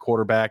floor with the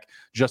quarterback,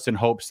 just in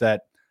hopes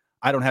that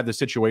I don't have the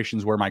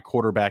situations where my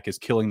quarterback is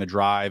killing the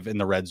drive in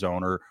the red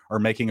zone or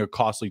making a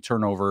costly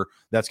turnover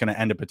that's going to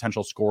end a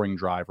potential scoring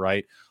drive,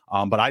 right?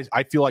 But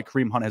I feel like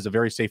Kareem Hunt has a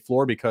very safe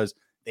floor because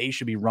they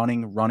should be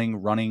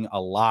running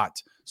a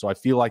lot. So I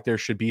feel like there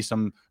should be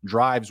some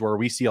drives where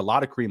we see a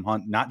lot of Kareem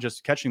Hunt, not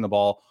just catching the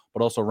ball,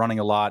 but also running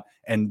a lot.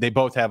 And they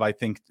both have, I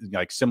think,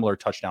 like similar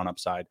touchdown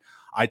upside.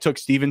 I took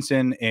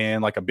Stevenson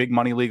in like a big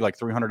money league, like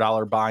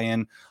 $300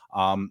 buy-in.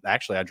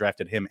 Actually, I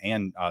drafted him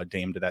and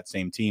Dame to that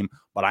same team,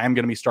 but I am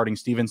going to be starting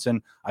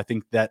Stevenson. I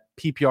think that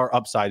PPR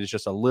upside is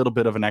just a little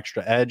bit of an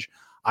extra edge.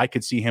 I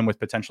could see him with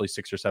potentially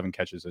 6 or 7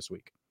 catches this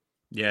week.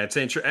 Yeah, it's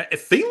interesting.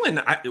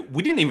 Thielen,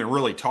 we didn't even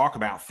really talk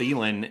about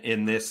Thielen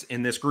in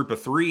this group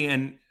of 3.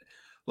 And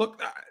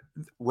look,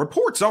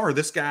 reports are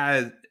this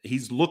guy, he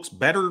looks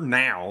better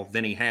now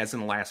than he has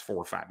in the last 4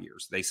 or 5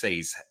 years. They say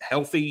he's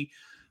healthy.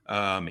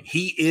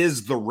 He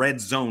is the red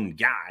zone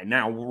guy.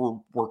 Now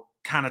we're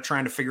kind of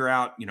trying to figure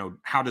out,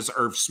 how does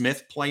Irv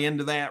Smith play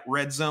into that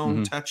red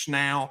zone touch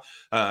now?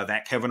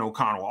 That Kevin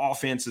O'Connell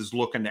offense is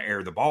looking to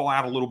air the ball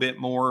out a little bit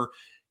more.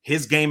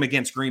 His game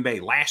against Green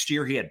Bay last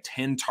year, he had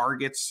 10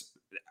 targets.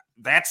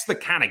 That's the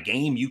kind of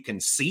game you can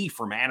see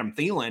from Adam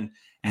Thielen,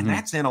 and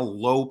that's in a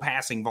low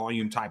passing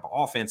volume type of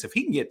offense. If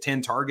he can get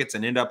 10 targets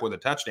and end up with a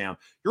touchdown,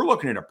 you're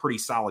looking at a pretty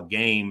solid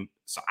game.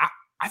 So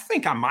I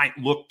think I might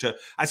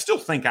I still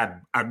think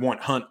I'd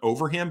want Hunt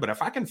over him, but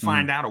if I can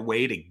find out a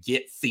way to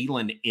get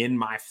Thielen in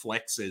my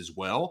flex as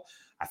well,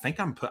 I think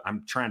I'm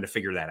trying to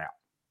figure that out.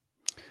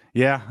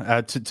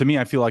 Yeah, to me,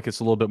 I feel like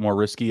it's a little bit more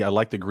risky. I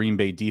like the Green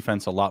Bay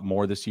defense a lot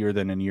more this year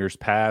than in years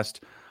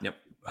past. Yep.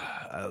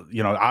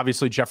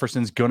 Obviously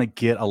Jefferson's going to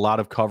get a lot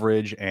of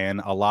coverage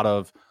and a lot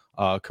of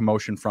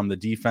commotion from the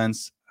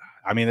defense.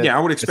 I mean, I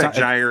would expect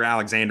Jair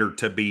Alexander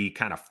to be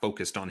kind of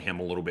focused on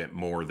him a little bit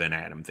more than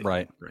Adam Thielen.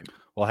 Right.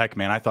 Well, heck,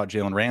 man, I thought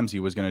Jalen Ramsey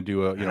was going to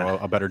do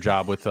a better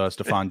job with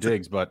Stephon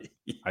Diggs, but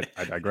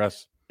I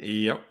digress.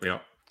 Yep.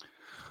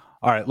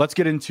 All right, let's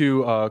get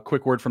into a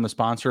quick word from the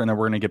sponsor, and then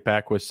we're going to get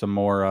back with some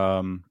more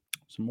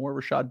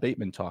Rashad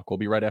Bateman talk. We'll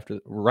be right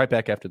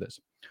back after this.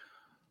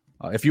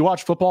 If you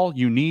watch football,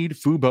 you need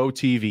Fubo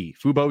TV.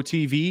 Fubo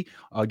TV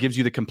gives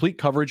you the complete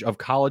coverage of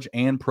college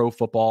and pro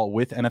football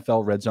with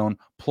NFL Red Zone,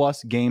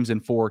 plus games in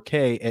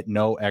 4K at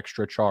no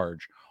extra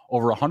charge.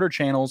 Over 100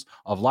 channels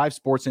of live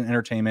sports and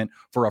entertainment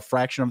for a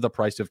fraction of the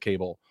price of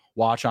cable.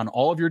 Watch on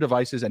all of your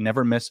devices and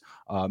never miss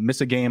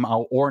a game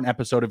or an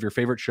episode of your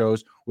favorite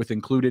shows with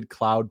included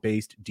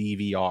cloud-based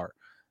DVR.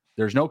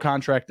 There's no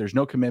contract, there's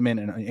no commitment,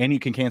 and you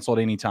can cancel at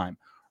any time.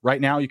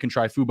 Right now, you can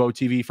try Fubo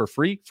TV for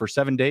free for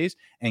 7 days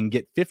and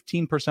get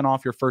 15%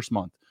 off your first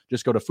month.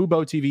 Just go to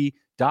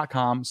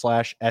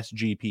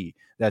FuboTV.com/SGP.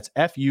 That's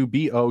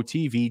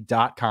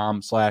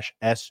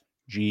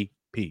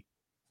FUBOTV.com/SGP.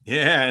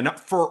 Yeah, and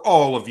for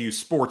all of you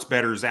sports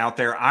bettors out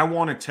there, I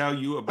want to tell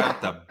you about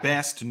the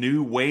best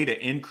new way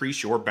to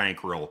increase your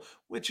bankroll,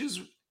 which is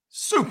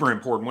super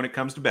important when it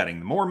comes to betting.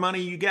 The more money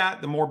you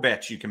got, the more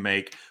bets you can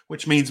make,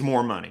 which means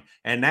more money.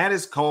 And that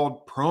is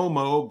called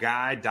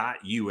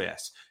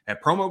PromoGuy.us.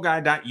 At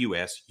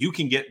PromoGuy.us, you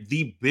can get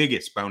the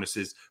biggest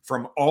bonuses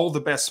from all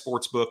the best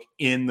sportsbook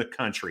in the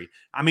country.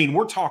 I mean,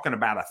 we're talking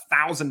about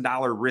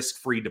 $1,000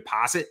 risk-free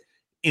deposit,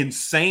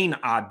 insane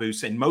odd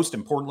boosts, and most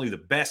importantly, the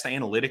best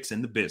analytics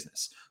in the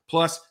business.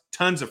 Plus,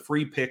 tons of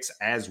free picks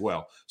as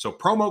well. So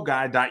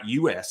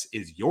PromoGuy.us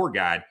is your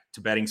guide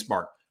to betting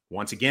smart.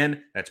 Once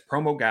again, that's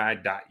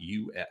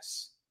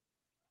PromoGuy.us.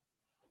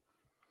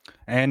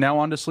 And now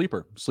on to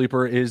Sleeper.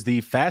 Sleeper is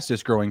the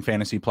fastest growing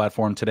fantasy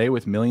platform today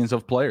with millions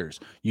of players.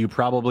 You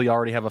probably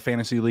already have a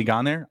fantasy league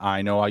on there.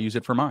 I know I use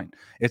it for mine.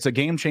 It's a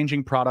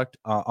game-changing product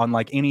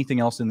unlike anything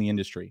else in the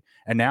industry.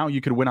 And now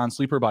you could win on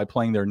Sleeper by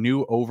playing their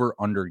new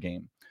over-under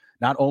game.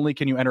 Not only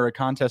can you enter a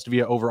contest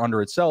via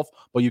over-under itself,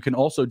 but you can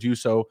also do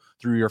so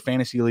through your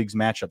fantasy league's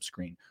matchup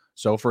screen.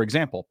 So, for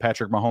example,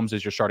 Patrick Mahomes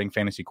is your starting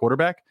fantasy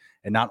quarterback,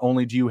 and not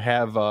only do you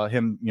have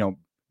him,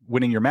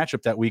 winning your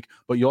matchup that week,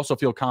 but you also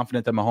feel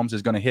confident that Mahomes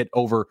is going to hit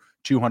over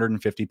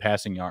 250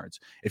 passing yards.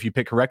 If you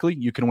pick correctly,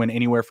 you can win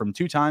anywhere from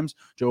 2 times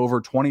to over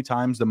 20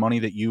 times the money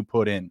that you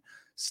put in.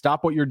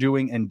 Stop what you're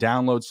doing and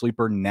download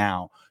Sleeper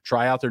now.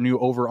 Try out their new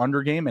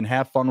over-under game and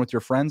have fun with your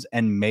friends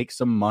and make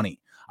some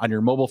money. On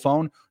your mobile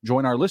phone,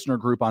 join our listener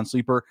group on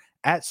Sleeper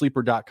at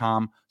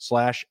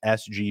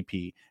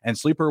sleeper.com/SGP. And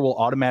Sleeper will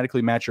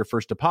automatically match your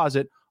first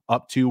deposit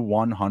up to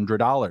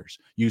 $100.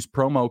 Use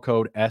promo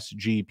code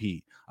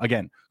SGP.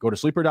 Again, go to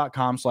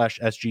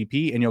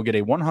sleeper.com/SGP and you'll get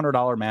a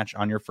 $100 match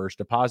on your first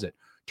deposit.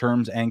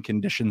 Terms and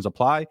conditions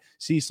apply.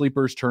 See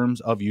Sleeper's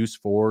terms of use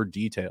for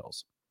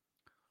details.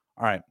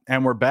 All right,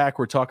 and we're back.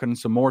 We're talking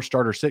some more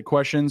starter sit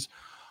questions.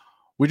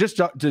 We just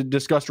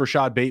discussed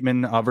Rashad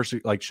Bateman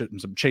versus like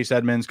some Chase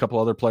Edmonds, a couple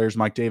other players,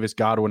 Mike Davis,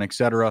 Godwin,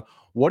 etc.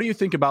 What do you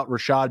think about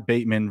Rashad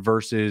Bateman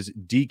versus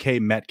DK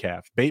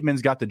Metcalf?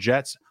 Bateman's got the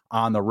Jets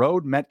on the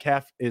road.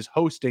 Metcalf is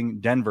hosting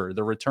Denver.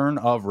 The return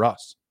of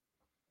Russ.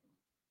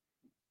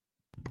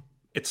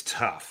 It's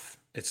tough.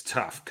 It's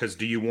tough because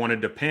do you want to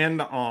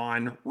depend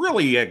on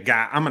really a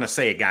guy? I'm going to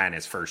say a guy in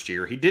his first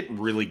year. He didn't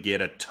really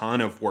get a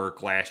ton of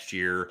work last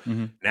year.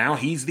 Mm-hmm. Now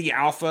he's the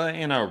alpha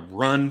in a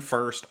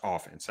run-first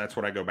offense. That's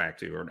what I go back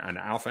to, or an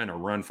alpha in a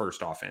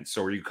run-first offense.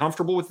 So are you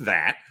comfortable with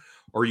that?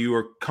 Or you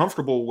are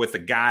comfortable with a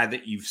guy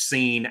that you've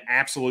seen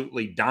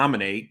absolutely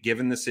dominate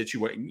given the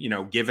situation,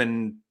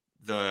 given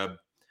the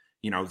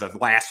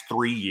last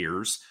 3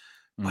 years,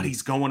 but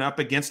he's going up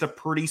against a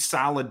pretty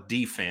solid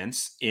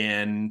defense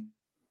in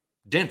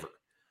Denver.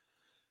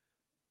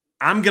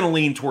 I'm going to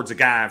lean towards a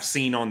guy I've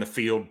seen on the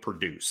field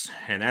produce,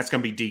 and that's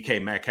going to be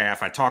DK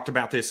Metcalf. I talked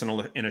about this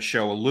in a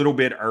show a little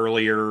bit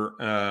earlier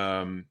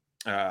in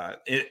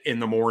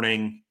the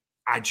morning.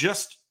 I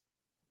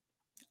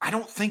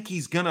don't think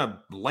he's going to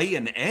lay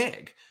an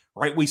egg,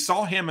 right? We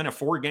saw him in a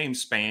 4-game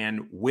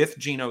span with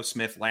Geno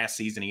Smith last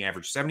season. He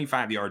averaged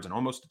 75 yards and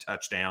almost a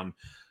touchdown.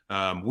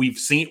 We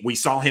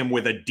saw him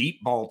with a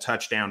deep ball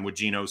touchdown with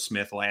Geno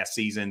Smith last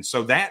season.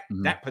 So that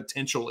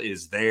potential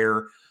is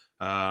there.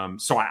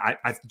 So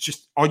I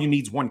just, all you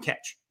need is one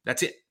catch.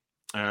 That's it.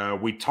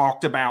 We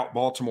talked about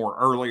Baltimore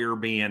earlier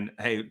being,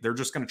 hey, they're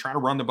just going to try to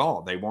run the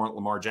ball. They want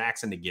Lamar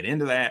Jackson to get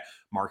into that.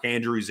 Mark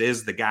Andrews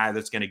is the guy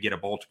that's going to get a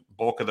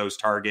bulk of those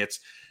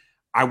targets.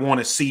 I want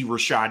to see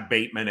Rashad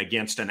Bateman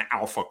against an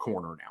alpha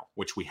corner now,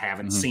 which we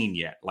haven't seen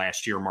yet.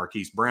 Last year,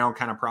 Marquise Brown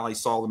kind of probably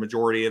saw the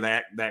majority of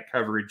that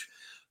coverage.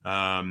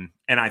 And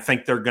I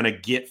think they're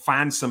going to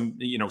find some,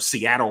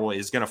 Seattle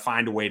is going to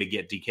find a way to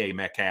get DK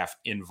Metcalf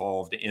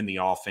involved in the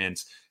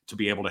offense to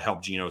be able to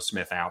help Geno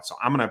Smith out. So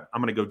I'm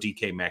going to go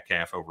DK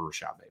Metcalf over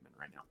Rashad Bateman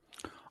right now.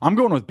 I'm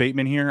going with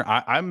Bateman here.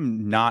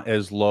 I'm not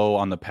as low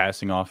on the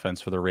passing offense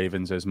for the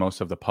Ravens as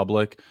most of the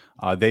public.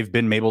 They've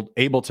been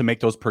able to make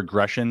those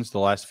progressions the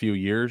last few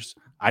years.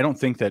 I don't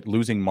think that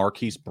losing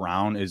Marquise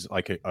Brown is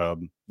like a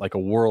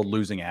world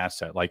losing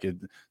asset. Like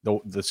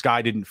the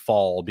sky didn't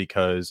fall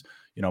because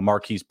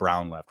Marquise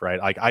Brown left, right?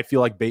 I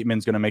feel like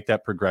Bateman's going to make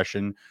that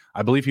progression.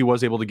 I believe he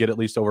was able to get at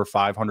least over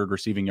 500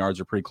 receiving yards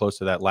or pretty close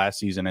to that last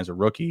season as a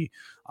rookie.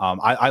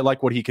 I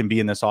like what he can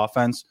be in this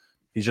offense.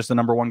 He's just the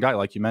number one guy,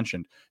 like you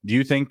mentioned. Do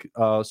you think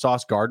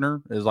Sauce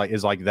Gardner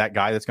is like that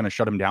guy that's going to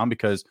shut him down?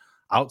 Because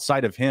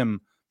outside of him,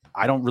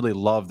 I don't really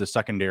love the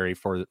secondary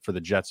for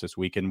the Jets this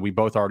week, and we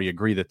both already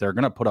agree that they're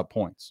going to put up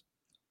points.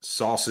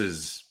 Sauce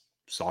is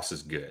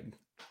good.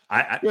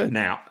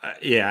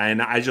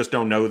 And I just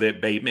don't know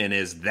that Bateman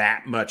is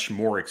that much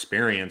more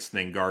experienced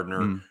than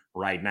Gardner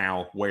right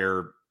now,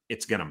 where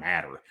it's going to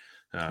matter.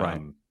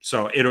 Right.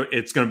 So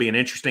it's going to be an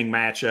interesting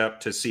matchup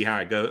to see how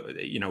it goes.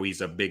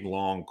 He's a big,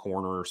 long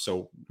corner,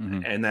 so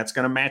and that's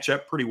going to match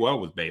up pretty well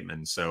with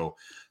Bateman. So,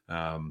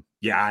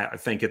 I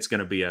think it's going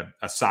to be a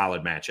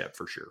solid matchup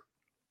for sure.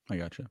 I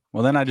gotcha.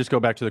 Well, then I just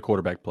go back to the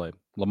quarterback play.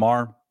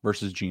 Lamar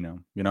versus Geno,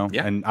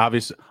 and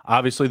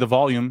obviously the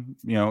volume,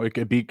 it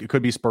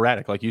could be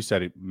sporadic. Like you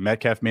said,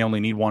 Metcalf may only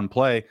need one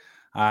play.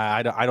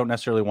 I don't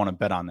necessarily want to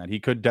bet on that. He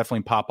could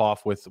definitely pop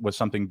off with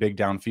something big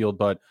downfield,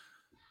 but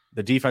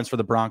the defense for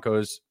the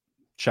Broncos,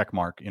 check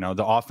mark.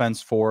 The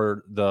offense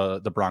for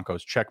the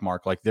Broncos, check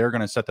mark. Like they're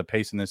going to set the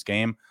pace in this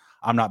game.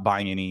 I'm not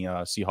buying any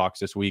Seahawks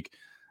this week.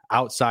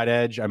 Outside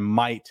edge, I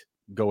might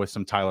go with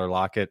some Tyler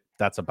Lockett.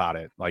 That's about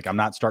it. Like I'm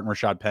not starting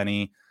Rashad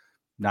Penny,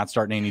 not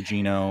starting any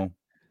Geno.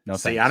 No,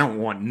 see, thanks. I don't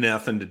want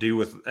nothing to do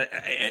with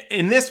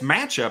in this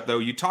matchup though.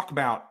 You talk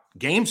about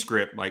game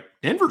script, like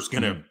Denver's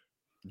going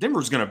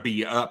to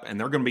be up, and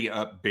they're going to be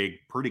up big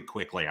pretty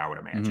quickly, I would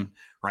imagine.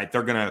 Right?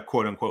 They're going to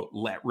quote unquote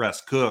let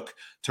Russ cook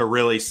to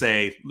really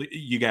say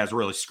you guys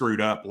really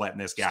screwed up letting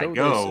this guy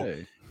go.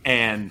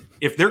 And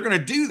if they're going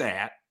to do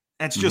that,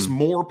 that's just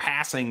more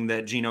passing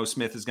that Geno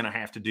Smith is going to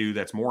have to do.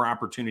 That's more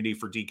opportunity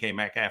for DK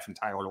Metcalf and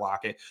Tyler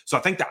Lockett. So I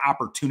think the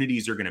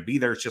opportunities are going to be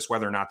there. It's just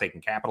whether or not they can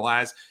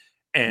capitalize.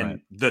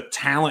 And the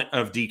talent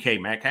of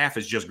DK Metcalf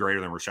is just greater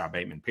than Rashad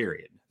Bateman,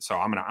 period. So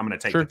I'm gonna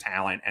take the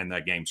talent and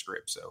the game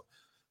script. So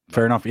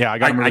fair enough. Yeah, I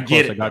got him really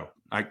close.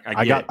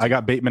 I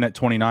got Bateman at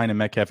 29 and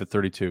Metcalf at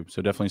 32.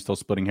 So definitely still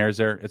splitting hairs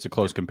there. It's a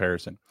close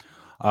comparison.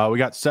 We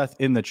got Seth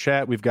in the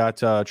chat. We've got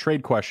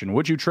trade question.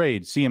 Would you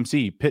trade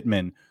CMC,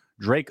 Pittman,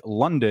 Drake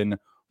London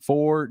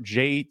for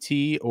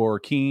JT or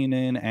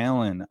Keenan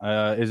Allen?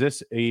 Is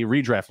this a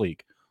redraft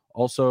league?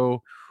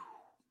 Also,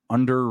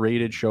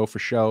 underrated show for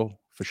show.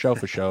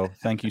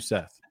 Thank you,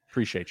 Seth.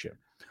 Appreciate you.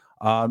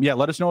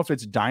 Let us know if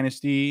it's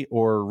dynasty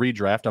or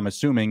redraft. I'm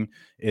assuming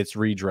it's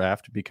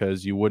redraft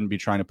because you wouldn't be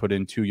trying to put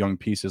in two young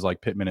pieces like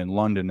Pittman and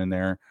London in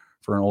there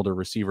for an older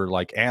receiver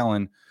like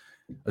Allen.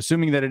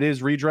 Assuming that it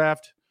is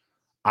redraft,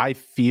 I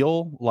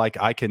feel like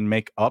I can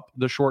make up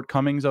the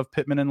shortcomings of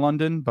Pittman and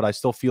London, but I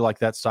still feel like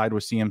that side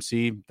with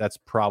CMC, that's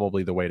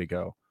probably the way to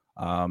go.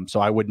 So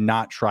I would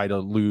not try to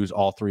lose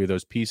all three of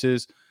those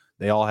pieces.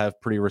 They all have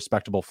pretty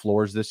respectable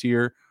floors this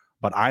year,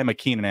 but I'm a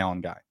Keenan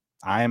Allen guy.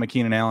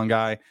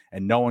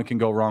 And no one can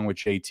go wrong with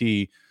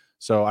JT.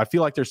 So I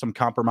feel like there's some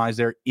compromise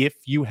there if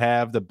you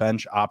have the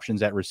bench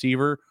options at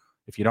receiver.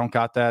 If you don't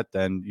got that,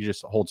 then you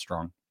just hold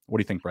strong. What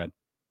do you think, Brad?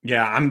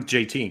 Yeah, I'm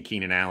JT and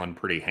Keenan Allen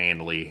pretty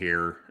handily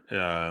here.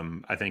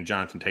 I think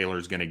Jonathan Taylor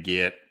is going to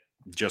get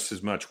just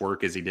as much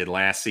work as he did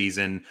last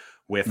season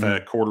with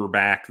a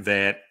quarterback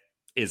that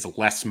is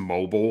less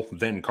mobile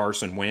than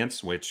Carson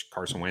Wentz, which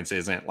Carson Wentz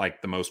isn't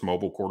like the most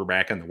mobile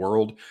quarterback in the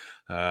world.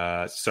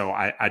 So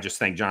I just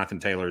think Jonathan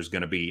Taylor is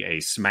going to be a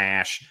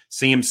smash.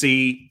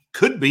 CMC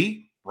could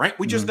be, right?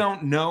 We just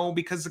don't know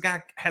because the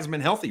guy hasn't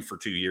been healthy for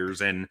 2 years.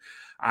 And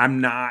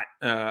I'm not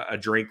a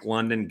Drake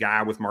London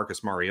guy with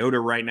Marcus Mariota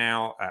right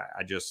now.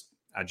 I just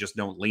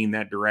don't lean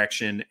that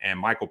direction. And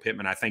Michael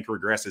Pittman, I think,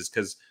 regresses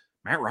because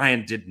Matt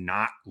Ryan did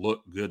not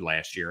look good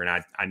last year.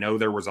 And I know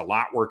there was a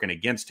lot working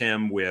against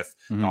him with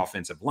the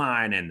offensive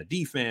line and the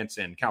defense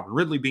and Calvin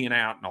Ridley being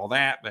out and all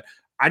that. But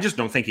I just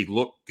don't think he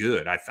looked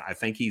good. I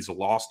think he's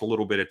lost a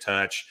little bit of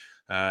touch.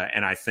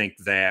 And I think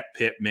that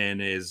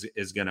Pittman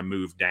is going to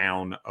move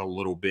down a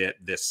little bit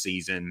this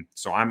season.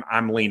 So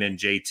I'm leaning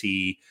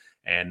JT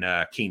and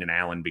Keenan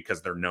Allen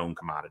because they're known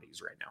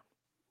commodities right now.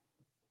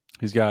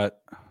 He's got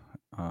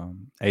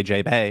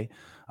AJ Bay,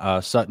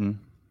 Sutton,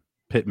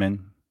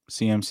 Pittman,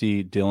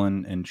 CMC,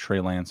 Dillon, and Trey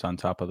Lance on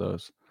top of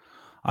those.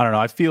 I don't know.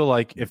 I feel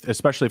like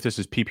especially if this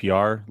is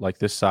PPR, like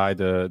this side,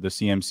 the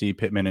CMC,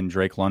 Pittman, and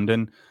Drake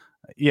London.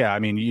 Yeah, I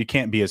mean, you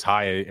can't be as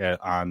high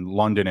on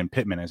London and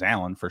Pittman as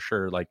Allen for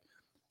sure. Like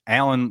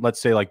Allen, let's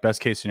say like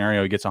best case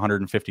scenario, he gets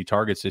 150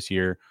 targets this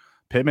year.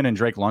 Pittman and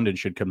Drake London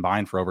should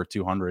combine for over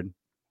 200.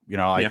 You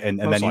know, and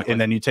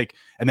then you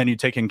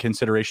take in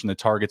consideration the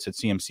targets that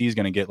CMC is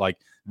going to get. Like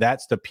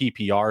that's the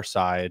PPR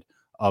side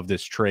of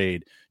this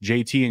trade.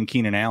 JT and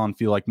Keenan Allen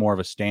feel like more of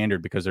a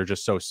standard because they're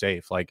just so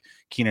safe. Like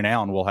Keenan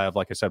Allen will have,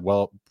 like I said,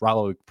 well,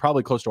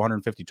 probably close to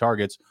 150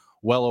 targets,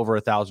 well over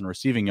 1,000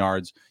 receiving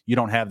yards. You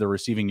don't have the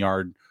receiving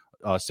yard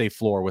safe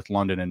floor with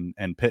London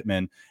and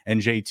Pittman.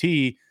 And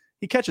JT,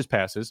 he catches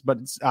passes, but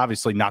it's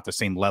obviously not the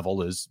same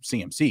level as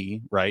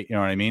CMC, right? You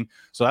know what I mean?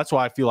 So that's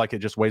why I feel like it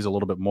just weighs a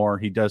little bit more.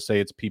 He does say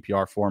it's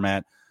PPR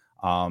format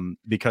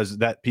because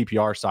that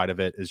PPR side of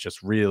it is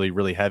just really,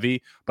 really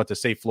heavy. But the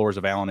safe floors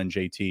of Allen and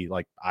JT,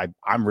 like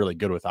I'm really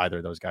good with either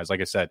of those guys.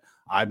 Like I said,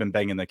 I've been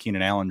banging the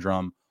Keenan Allen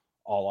drum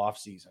all off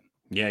season.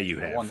 Yeah, you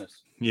have. I won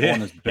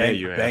this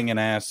banging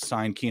ass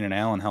signed Keenan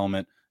Allen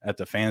helmet at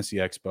the Fantasy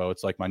Expo.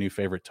 It's like my new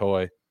favorite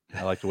toy.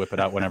 I like to whip it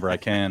out whenever I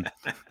can.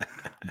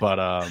 But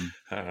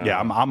yeah,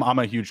 I'm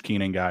a huge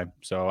Keenan guy,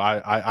 so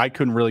I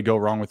couldn't really go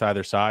wrong with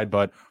either side.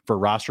 But for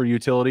roster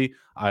utility,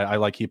 I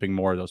like keeping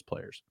more of those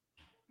players.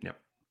 Yep.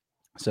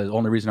 So the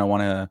only reason I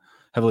want to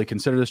heavily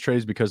consider this trade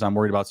is because I'm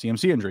worried about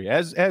CMC injury,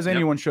 as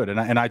anyone should,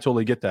 and I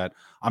totally get that.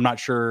 I'm not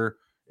sure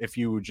if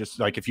you just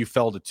like if you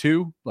fell to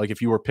 2, like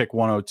if you were pick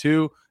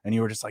 102 and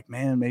you were just like,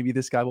 man, maybe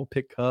this guy will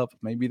pick Cup,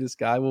 maybe this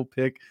guy will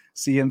pick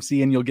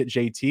CMC, and you'll get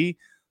JT.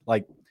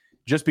 Like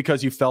just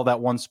because you fell that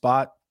one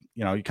spot,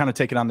 you know, you kind of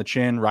take it on the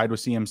chin, ride with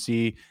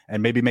CMC,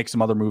 and maybe make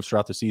some other moves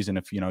throughout the season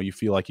if, you know, you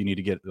feel like you need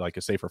to get like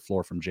a safer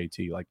floor from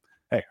JT. Like,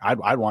 hey,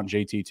 I'd want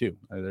JT too.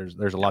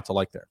 There's a lot to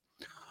like there.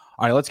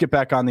 All right, let's get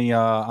back on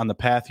the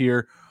path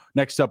here.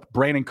 Next up,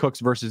 Brandon Cooks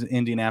versus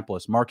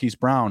Indianapolis, Marquise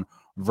Brown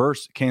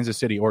versus Kansas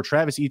City, or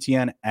Travis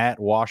Etienne at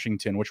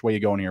Washington. Which way you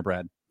going here,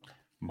 Brad?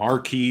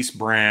 Marquise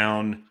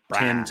Brown,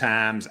 10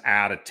 times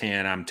out of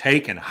 10. I'm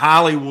taking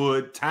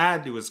Hollywood,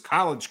 tied to his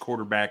college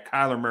quarterback,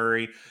 Kyler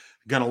Murray.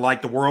 Going to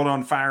light the world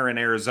on fire in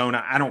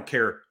Arizona. I don't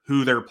care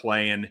who they're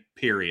playing,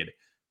 period.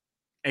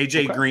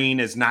 AJ Green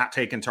is not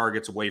taking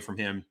targets away from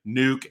him.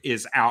 Nuke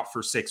is out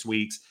for 6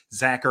 weeks.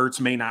 Zach Ertz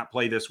may not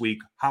play this week.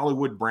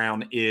 Hollywood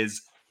Brown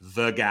is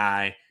the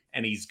guy,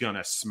 and he's going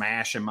to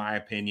smash, in my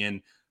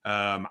opinion.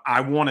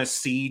 I want to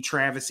see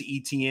Travis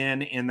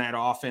Etienne in that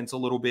offense a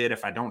little bit.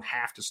 If I don't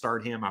have to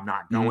start him, I'm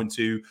not going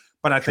to,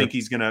 but I think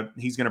he's going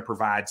to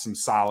provide some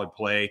solid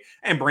play.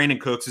 And Brandon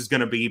Cooks is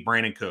going to be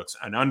Brandon Cooks,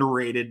 an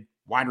underrated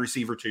wide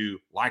receiver too,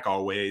 like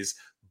always,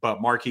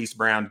 but Marquise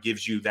Brown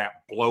gives you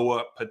that blow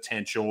up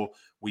potential.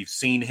 We've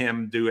seen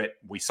him do it.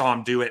 We saw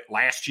him do it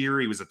last year.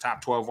 He was a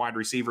top 12 wide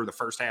receiver the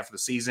first half of the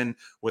season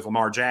with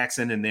Lamar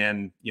Jackson. And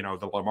then, you know,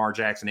 the Lamar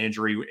Jackson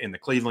injury in the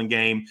Cleveland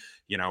game,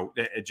 you know,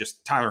 it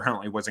just Tyler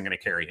Huntley wasn't going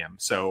to carry him.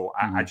 So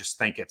I just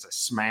think it's a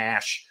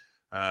smash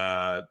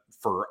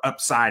for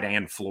upside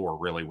and floor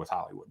really with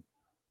Hollywood.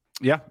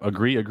 Yeah,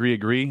 agree.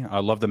 I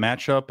love the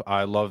matchup.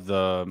 I love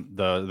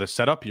the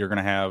setup. You're going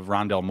to have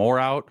Rondale Moore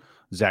out.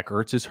 Zach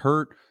Ertz is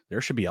hurt.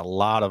 There should be a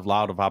lot of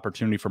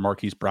opportunity for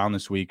Marquise Brown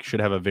this week.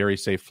 Should have a very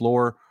safe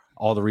floor.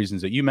 All the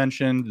reasons that you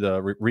mentioned,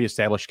 the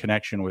reestablished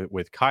connection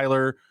with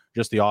Kyler,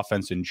 just the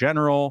offense in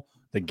general,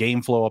 the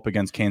game flow up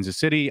against Kansas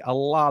City. A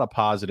lot of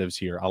positives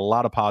here. A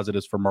lot of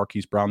positives for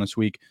Marquise Brown this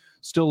week.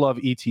 Still love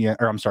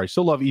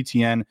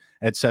ETN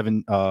at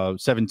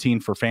 17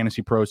 for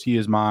Fantasy Pros. He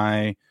is he's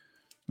my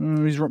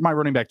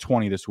running back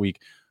 20 this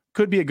week.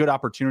 Could be a good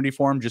opportunity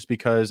for him just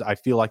because I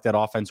feel like that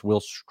offense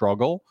will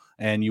struggle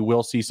and you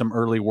will see some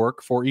early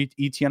work for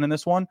ETN in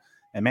this one.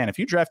 And man, if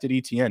you drafted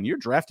ETN, you're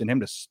drafting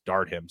him to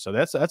start him. So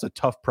that's a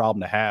tough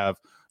problem to have,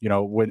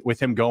 with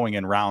him going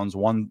in rounds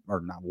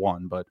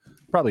but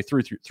probably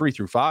 3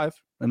 through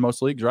 5 in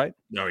most leagues, right?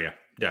 Oh yeah,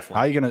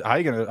 definitely. How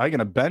you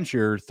gonna bench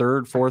your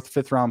 3rd, 4th,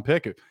 5th round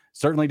pick? It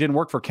certainly didn't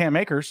work for Cam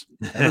Akers.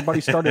 Everybody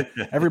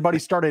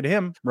started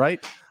him, right?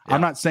 Yeah.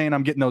 I'm not saying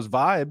I'm getting those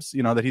vibes,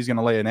 that he's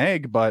gonna lay an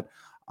egg, but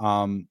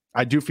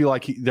I do feel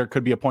like there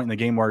could be a point in the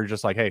game where you're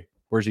just like, hey,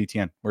 where's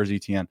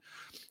ETN?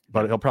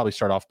 But he'll probably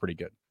start off pretty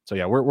good. So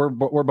yeah, we're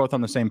both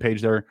on the same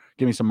page there.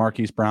 Give me some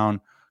Marquise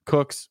Brown.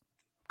 Cooks,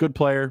 good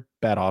player,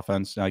 bad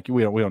offense. Like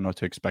we don't know what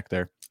to expect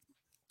there.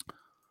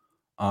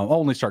 I'll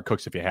only start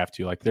Cooks if you have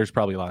to. Like there's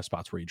probably a lot of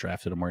spots where you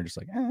drafted him where you're just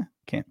like,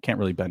 can't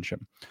really bench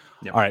him.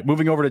 Yep. All right,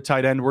 moving over to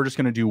tight end. We're just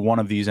going to do one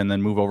of these and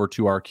then move over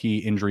to our key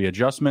injury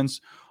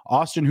adjustments.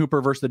 Austin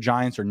Hooper versus the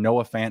Giants or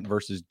Noah Fant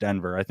versus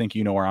Denver. I think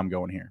you know where I'm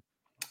going here.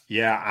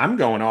 Yeah, I'm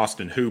going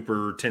Austin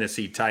Hooper,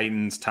 Tennessee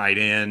Titans, tight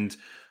end.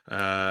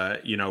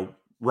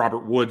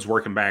 Robert Woods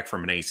working back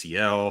from an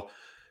ACL.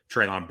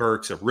 Treylon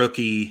Burks, a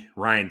rookie.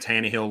 Ryan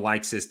Tannehill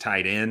likes his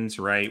tight ends,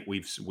 right?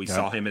 We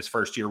saw him his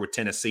first year with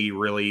Tennessee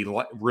really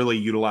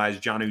utilize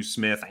Jonnu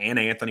Smith and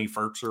Anthony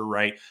Firkser,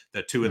 right?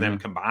 The two of them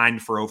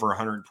combined for over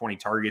 120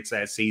 targets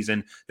that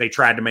season. They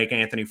tried to make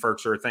Anthony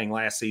Firkser a thing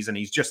last season.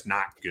 He's just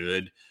not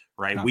good,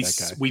 right?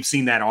 We've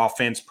seen that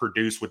offense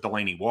produce with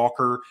Delaney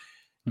Walker.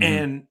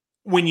 And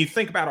when you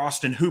think about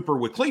Austin Hooper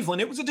with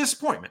Cleveland, it was a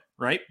disappointment,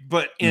 right?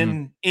 But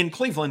in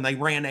Cleveland, they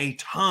ran a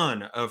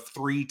ton of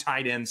 3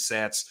 tight end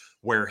sets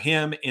where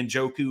him,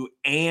 Njoku,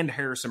 and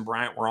Harrison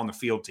Bryant were on the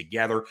field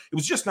together. It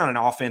was just not an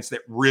offense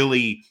that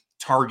really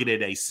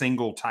targeted a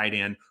single tight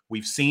end.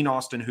 We've seen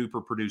Austin Hooper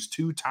produce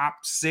 2 top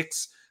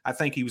 6. I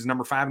think he was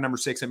number 5, number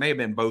 6. It may have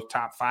been both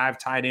top 5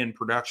 tight end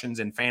productions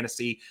in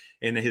fantasy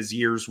in his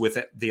years with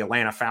the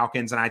Atlanta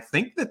Falcons. And I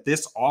think that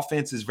this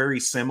offense is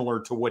very similar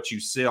to what you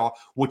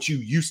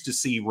used to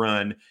see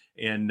run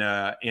in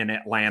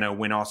Atlanta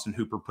when Austin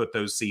Hooper put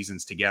those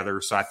seasons together.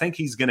 So I think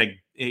he's gonna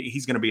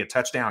be a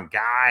touchdown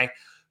guy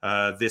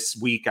this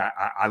week.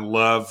 I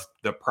love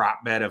the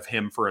prop bet of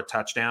him for a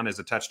touchdown as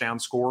a touchdown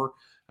scorer.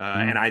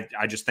 And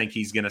I just think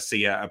he's going to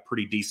see a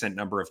pretty decent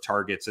number of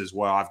targets as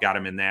well. I've got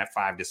him in that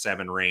 5 to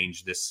 7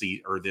 range this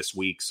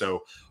week.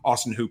 So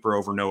Austin Hooper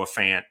over Noah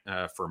Fant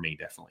for me,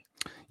 definitely.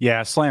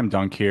 Yeah, slam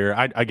dunk here.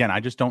 I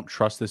just don't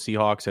trust the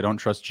Seahawks. I don't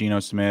trust Geno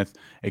Smith.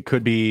 It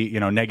could be,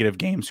 negative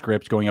game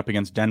script going up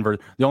against Denver.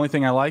 The only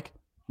thing I like,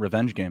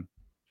 revenge game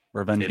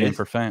for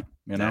Fant.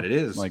 That it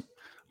is.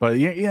 But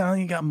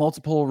you got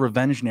multiple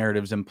revenge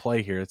narratives in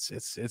play here.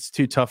 It's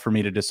too tough for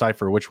me to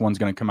decipher which one's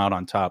going to come out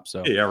on top.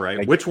 So yeah,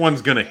 right. Which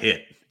one's going to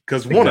hit?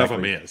 Because one of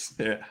them is.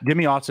 Yeah. Give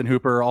me Austin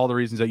Hooper. All the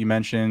reasons that you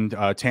mentioned.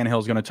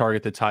 Tannehill's going to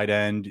target the tight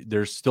end.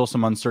 There's still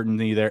some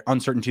uncertainty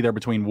there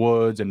between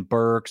Woods and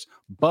Burks.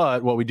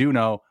 But what we do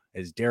know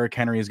is Derrick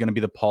Henry is going to be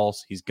the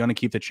pulse. He's going to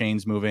keep the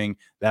chains moving.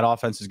 That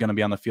offense is going to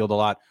be on the field a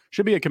lot.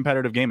 Should be a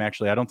competitive game,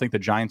 actually. I don't think the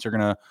Giants are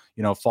going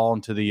to fall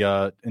into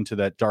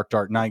that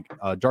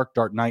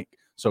dark night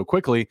so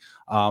quickly.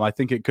 I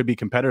think it could be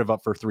competitive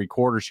up for 3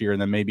 quarters here,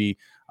 and then maybe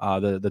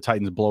the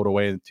Titans blow it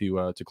away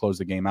to close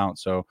the game out.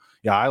 So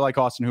yeah, I like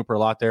Austin Hooper a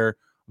lot there.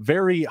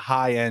 Very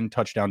high end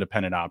touchdown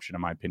dependent option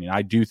in my opinion.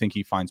 I do think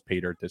he finds pay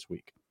dirt this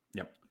week.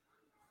 Yep.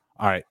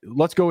 All right,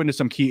 let's go into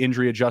some key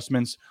injury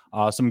adjustments.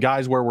 Some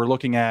guys where we're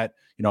looking at,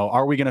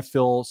 are we going to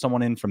fill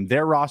someone in from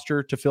their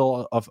roster to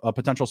fill a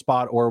potential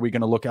spot, or are we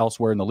going to look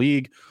elsewhere in the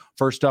league?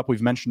 First up,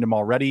 we've mentioned him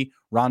already,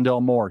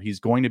 Rondale Moore. He's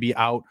going to be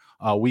out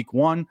week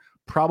 1.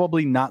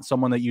 Probably not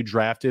someone that you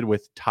drafted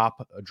with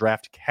top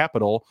draft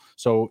capital.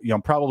 So,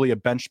 probably a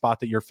bench spot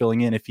that you're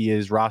filling in if he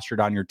is rostered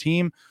on your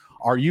team.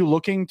 Are you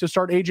looking to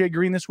start AJ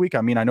Green this week?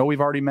 I mean, I know we've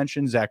already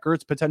mentioned Zach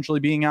Ertz potentially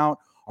being out.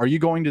 Are you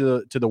going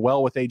to the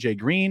well with AJ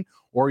Green,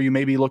 or are you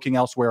maybe looking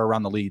elsewhere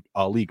around the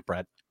league,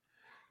 Brett?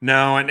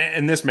 No,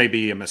 and this may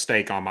be a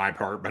mistake on my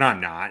part, but I'm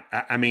not.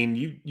 I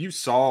mean, you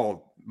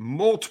saw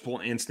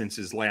multiple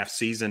instances last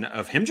season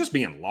of him just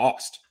being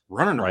lost,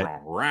 running the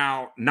wrong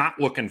route, not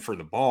looking for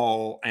the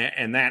ball,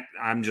 and that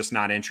I'm just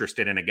not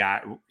interested in a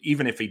guy,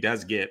 even if he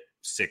does get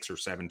 6 or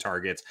 7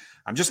 targets.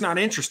 I'm just not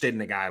interested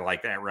in a guy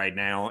like that right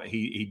now.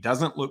 He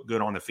doesn't look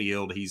good on the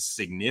field. He's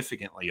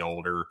significantly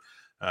older.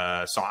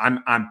 So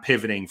I'm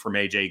pivoting from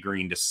AJ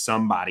Green to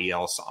somebody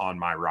else on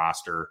my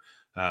roster.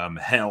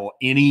 Hell,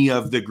 any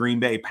of the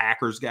Green Bay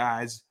Packers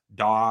guys,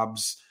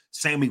 Dobbs,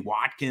 Sammy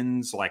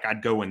Watkins, like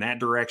I'd go in that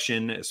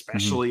direction,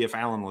 especially if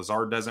Alan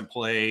Lazard doesn't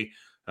play.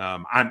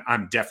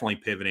 I'm definitely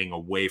pivoting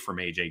away from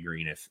AJ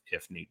Green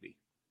if need be.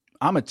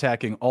 I'm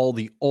attacking all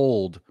the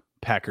old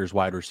Packers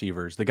wide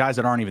receivers, the guys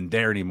that aren't even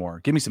there anymore.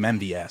 Give me some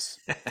MVS.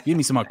 Give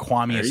me some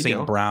Kwame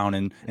St. Brown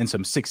and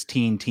some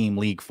 16-team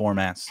league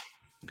formats.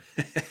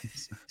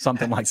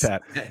 something like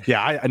that.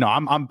 Yeah, I know.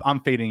 I'm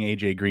fading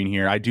AJ Green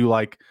here. I do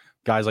like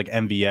guys like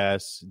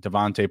MVS,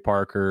 Devontae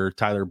Parker,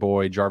 Tyler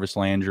Boyd, Jarvis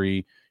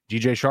Landry,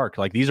 DJ Shark.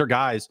 Like these are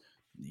guys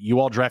you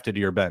all drafted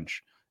to your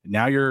bench.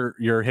 Now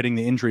you're hitting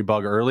the injury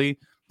bug early.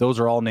 Those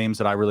are all names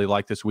that I really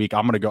like this week.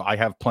 I'm going to go. I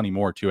have plenty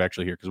more too,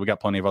 actually, here, because we got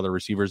plenty of other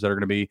receivers that are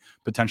going to be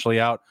potentially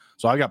out.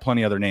 So I've got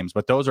plenty of other names,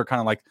 but those are kind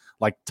of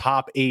like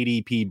top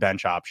ADP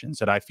bench options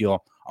that I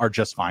feel are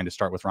just fine to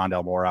start with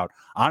Rondale Moore out.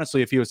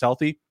 Honestly, if he was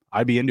healthy,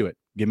 I'd be into it.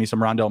 Give me some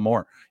Rondale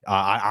Moore.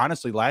 I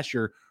honestly, last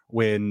year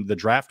when the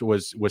draft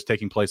was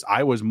taking place,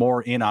 I was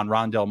more in on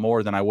Rondale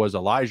Moore than I was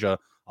Elijah.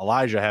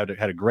 Elijah had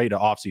a great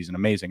offseason,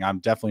 amazing. I'm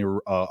definitely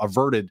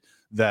averted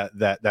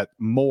that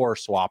Moore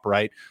swap,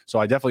 right? So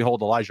I definitely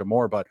hold Elijah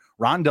Moore, but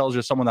Rondell is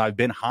just someone that I've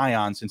been high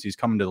on since he's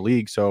come into the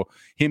league. So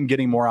him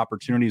getting more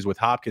opportunities with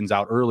Hopkins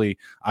out early,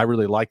 I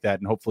really like that,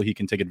 and hopefully he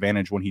can take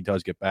advantage when he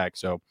does get back.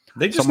 So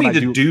they just need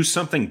to do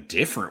something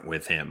different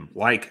with him.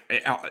 Like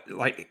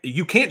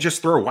you can't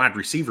just throw wide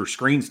receiver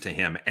screens to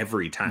him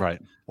every time.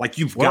 Right. Like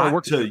you've got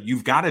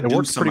to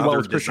do some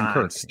other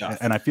design stuff.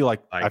 And I feel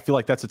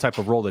like that's the type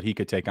of role that he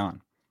could take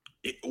on.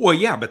 Well,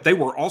 yeah, but they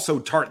were also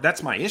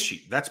that's my issue.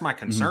 That's my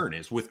concern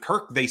is with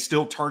Kirk, they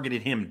still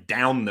targeted him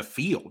down the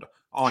field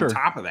on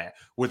top of that.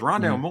 With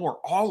Rondale Moore,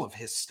 all of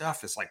his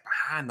stuff is like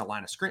behind the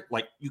line of script.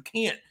 Like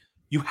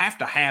you have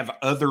to have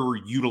other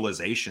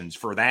utilizations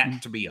for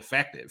that to be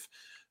effective.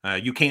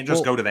 You can't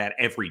just go to that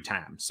every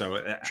time.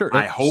 So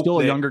I hope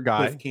still a younger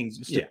guy.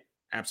 Yeah,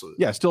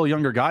 absolutely. Yeah, still a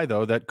younger guy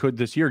though that could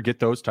this year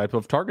get those type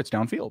of targets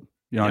downfield.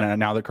 You know,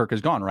 now that Kirk is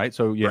gone, right?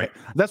 So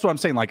that's what I'm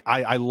saying. Like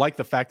I like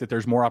the fact that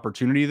there's more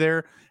opportunity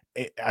there.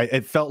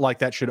 It felt like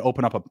that should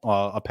open up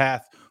a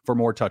path for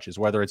more touches,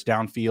 whether it's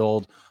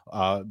downfield,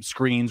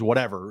 screens,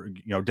 whatever,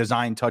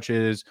 design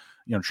touches,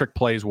 trick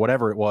plays,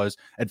 whatever it was.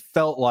 It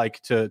felt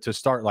like to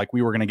start, like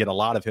we were going to get a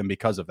lot of him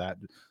because of that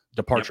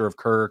departure of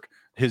Kirk,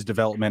 his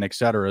development, et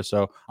cetera.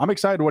 So I'm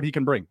excited what he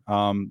can bring.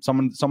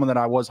 Someone that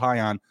I was high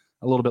on,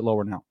 a little bit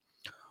lower now.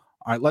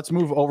 All right, let's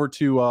move over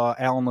to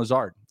Allen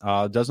Lazard.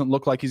 Doesn't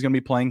look like he's going to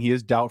be playing. He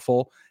is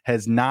doubtful.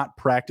 Has not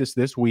practiced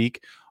this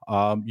week.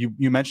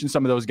 You mentioned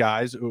some of those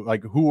guys.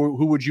 Like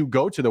who would you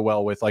go to the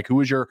well with? Like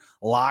who is your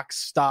lock,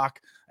 stock,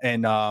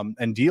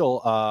 and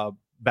deal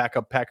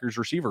backup Packers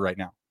receiver right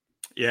now?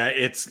 Yeah,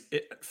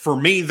 for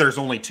me. There's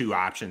only two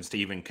options to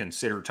even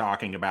consider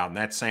talking about, and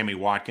that's Sammy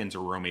Watkins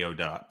or Romeo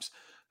Doubs.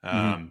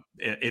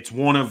 It's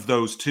one of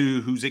those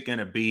two. Who's it going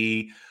to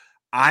be?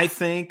 I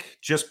think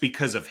just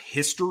because of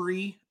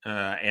history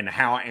and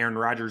how Aaron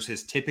Rodgers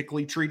has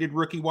typically treated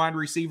rookie wide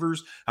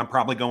receivers, I'm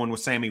probably going with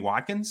Sammy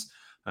Watkins.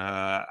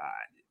 I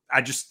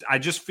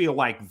just feel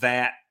like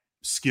that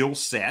skill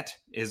set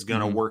is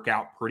going to work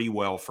out pretty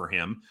well for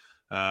him.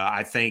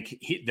 I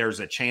think there's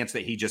a chance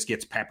that he just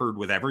gets peppered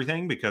with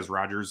everything because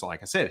Rodgers,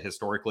 like I said,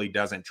 historically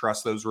doesn't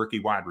trust those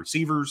rookie wide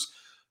receivers.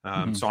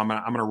 So I'm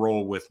gonna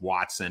roll with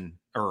Watson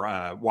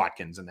or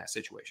Watkins in that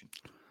situation.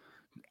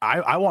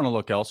 I want to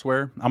look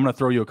elsewhere. I'm going to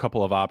throw you a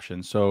couple of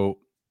options. So,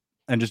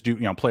 and just do,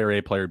 player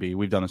A, player B.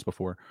 We've done this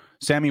before.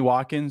 Sammy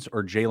Watkins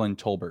or Jalen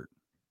Tolbert?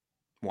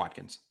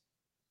 Watkins.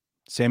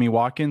 Sammy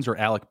Watkins or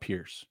Alec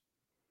Pierce?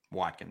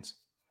 Watkins.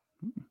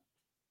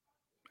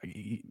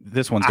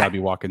 This one's got to be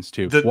Watkins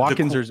too.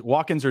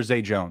 Watkins or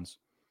Zay Jones?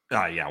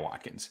 Yeah,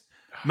 Watkins.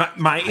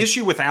 My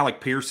issue with Alec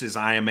Pierce is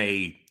I am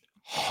a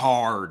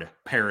hard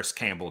Paris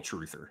Campbell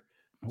truther.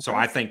 Okay. So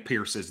I think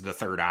Pierce is the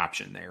third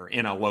option there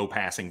in a low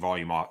passing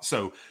volume.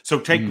 So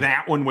take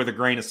that one with a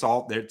grain of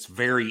salt. It's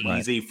very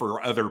easy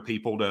for other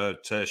people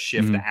to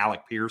shift to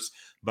Alec Pierce,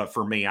 but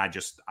for me, I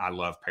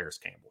love Paris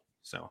Campbell.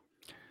 So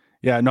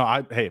yeah, no,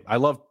 I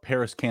love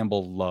Paris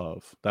Campbell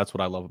love. That's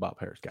what I love about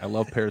Paris. I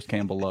love Paris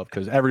Campbell love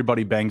because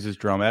everybody bangs his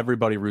drum.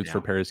 Everybody roots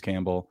for Paris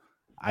Campbell.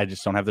 I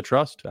just don't have the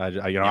trust. I've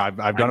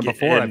done it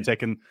before.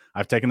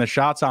 I've taken the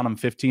shots on him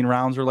 15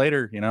 rounds or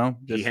later.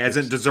 He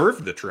hasn't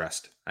deserved the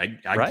trust. I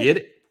get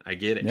it. I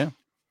get it.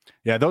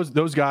 Yeah.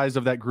 Those guys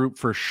of that group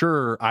for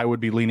sure. I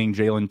would be leaning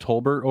Jalen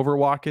Tolbert over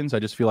Watkins. I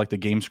just feel like the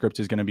game script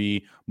is going to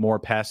be more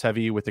pass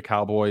heavy with the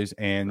Cowboys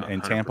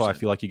and Tampa. I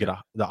feel like you get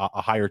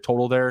a higher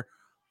total there.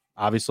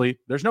 Obviously,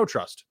 there's no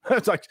trust.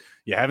 It's like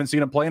you haven't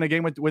seen him play in a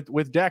game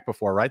with Dak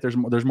before, right?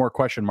 There's more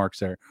question marks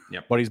there.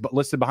 Yep. But he's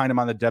listed behind him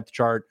on the depth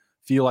chart.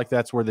 Feel like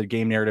that's where the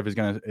game narrative is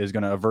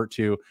gonna avert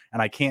to,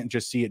 and I can't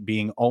just see it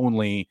being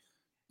only,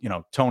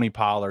 Tony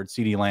Pollard,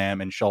 CeeDee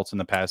Lamb, and Schultz in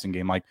the passing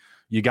game. Like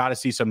you got to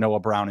see some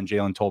Noah Brown and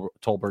Jalen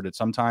Tolbert at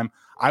some time.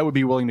 I would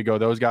be willing to go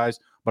those guys,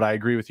 but I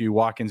agree with you.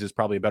 Watkins is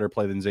probably a better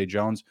play than Zay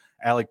Jones.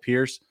 Alec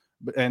Pierce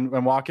and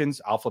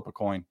Watkins, I'll flip a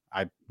coin.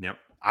 I'm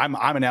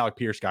an Alec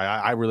Pierce guy.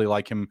 I really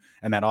like him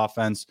and that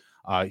offense.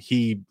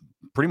 He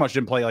pretty much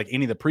didn't play like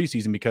any of the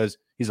preseason because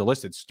he's a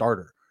listed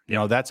starter.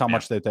 That's how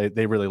much that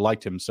they really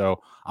liked him.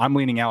 So I'm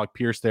leaning Alec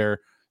Pierce there.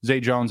 Zay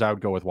Jones, I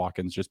would go with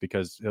Watkins just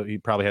because he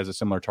probably has a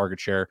similar target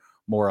share,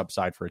 more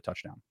upside for a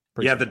touchdown.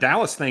 The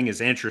Dallas thing is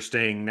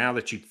interesting now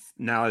that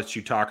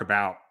you talk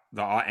about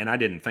and I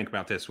didn't think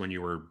about this when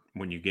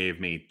you gave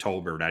me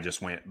Tolbert. I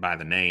just went by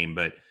the name,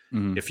 but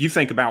Mhm. If you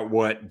think about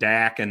what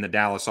Dak and the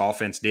Dallas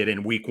offense did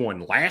in week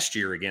 1 last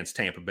year against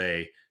Tampa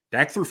Bay,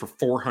 Dak threw for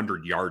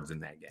 400 yards in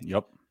that game.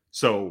 Yep.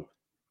 So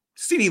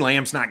CeeDee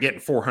Lamb's not getting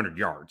 400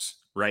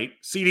 yards, right?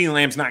 CeeDee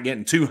Lamb's not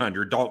getting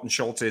 200. Dalton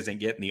Schultz isn't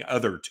getting the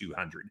other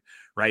 200,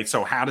 right?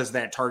 So how does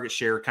that target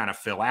share kind of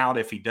fill out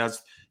if he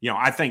does?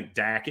 I think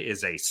Dak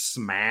is a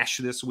smash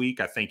this week.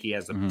 I think he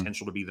has the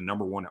potential to be the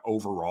number 1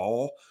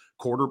 overall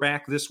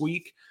quarterback this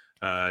week,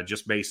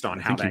 just based on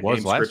how that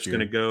game script's going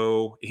to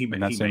go. He may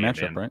have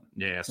been, right?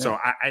 Yeah. So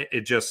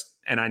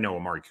I know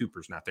Amari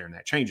Cooper's not there and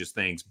that changes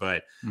things,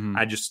 but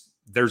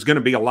there's going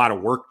to be a lot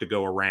of work to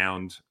go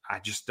around. I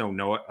just don't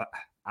know.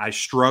 I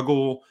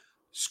struggle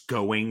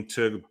going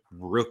to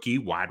rookie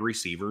wide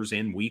receivers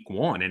in week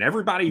 1, and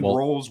everybody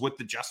rolls with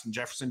the Justin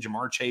Jefferson,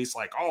 Jamar Chase,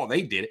 like, oh,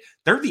 they did it.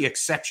 They're the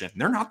exception.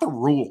 They're not the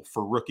rule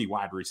for rookie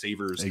wide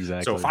receivers.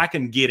 Exactly. So if I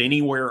can get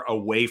anywhere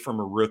away from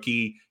a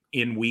rookie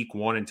in week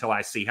 1 until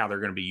I see how they're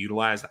going to be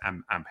utilized,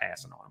 I'm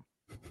passing on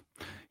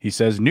them. He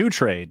says new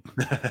trade.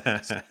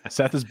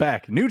 Seth is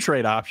back. New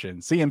trade option.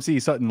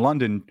 CMC, Sutton,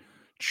 London,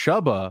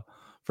 Chuba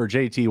for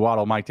JT,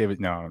 Waddle, Mike Davis.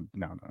 No.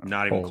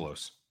 Not even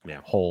close.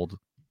 Yeah.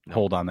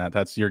 Hold on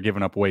that. You're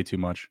giving up way too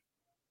much.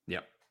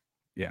 Yep.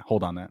 Yeah.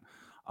 Hold on that.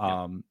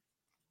 All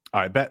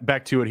right.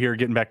 Back to it here.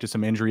 Getting back to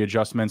some injury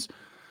adjustments.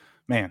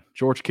 Man,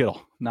 George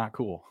Kittle, not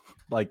cool.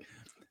 Like,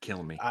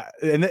 killing me.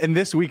 And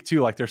this week too,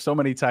 like there's so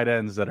many tight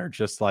ends that are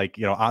just like,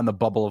 on the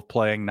bubble of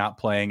playing, not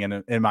playing.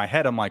 And in my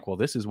head, I'm like, well,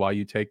 this is why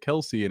you take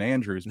Kelsey and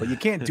Andrews, but you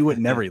can't do it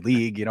in every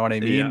league. You know what I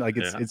mean?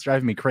 It's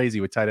driving me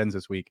crazy with tight ends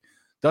this week.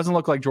 Doesn't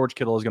look like George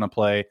Kittle is going to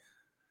play.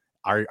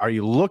 Are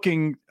you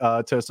looking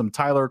to some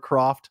Tyler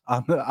Kroft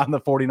on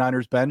the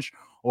 49ers bench,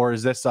 or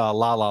is this la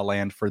la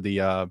land for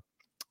the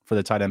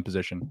tight end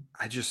position?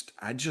 I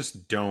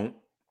just don't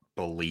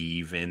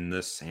believe in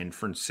the San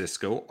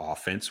Francisco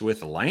offense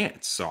with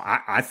Lance. So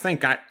I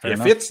think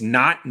if it's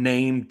not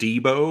named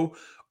Debo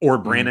or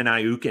Brandon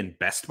Ayuk in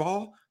best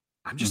ball,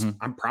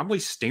 I'm probably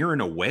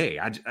steering away.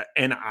 I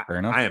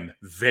am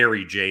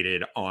very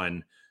jaded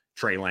on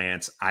Trey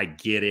Lance. I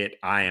get it.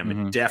 I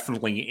am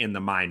definitely in the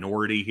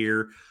minority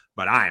here,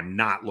 but I am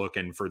not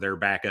looking for their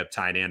backup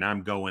tight end.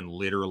 I'm going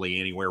literally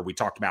anywhere. We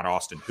talked about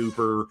Austin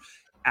Hooper,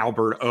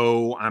 Albert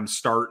O. I'm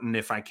starting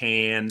if I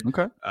can.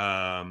 Okay.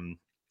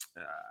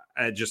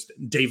 Just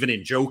David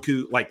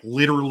Njoku, like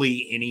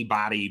literally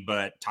anybody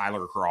but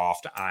Tyler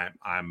Kroft,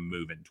 I'm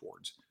moving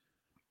towards.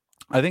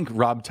 I think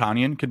Rob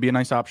Tonyan could be a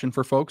nice option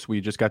for folks.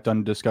 We just got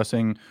done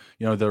discussing,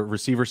 the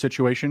receiver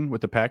situation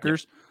with the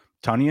Packers. Yep.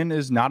 Tonyan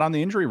is not on the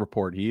injury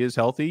report. He is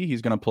healthy.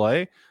 He's going to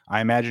play.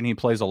 I imagine he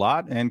plays a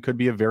lot and could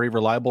be a very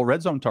reliable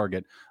red zone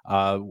target.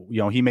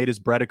 He made his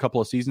bread a couple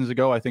of seasons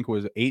ago. I think it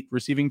was 8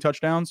 receiving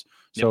touchdowns.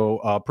 Yep.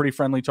 So pretty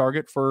friendly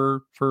target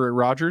for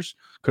Rodgers.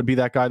 Could be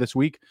that guy this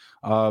week.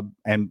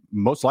 And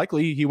most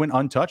likely he went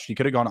untouched. He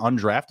could have gone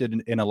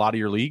undrafted in a lot of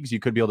your leagues. You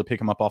could be able to pick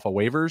him up off of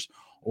waivers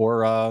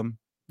or,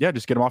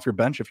 just get him off your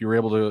bench if you were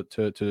able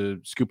to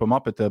scoop him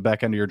up at the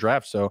back end of your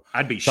draft. So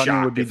I'd be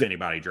shocked if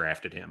anybody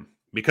drafted him,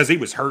 because he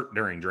was hurt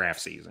during draft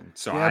season.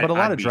 So but a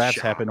lot of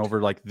drafts happen over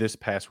like this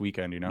past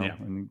weekend,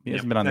 and he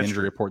hasn't been on the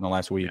injury report in the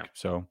last week. Yeah.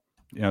 So,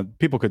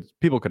 people could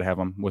have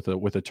him with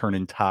a turn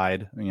in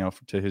tide,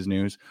 to his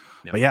news.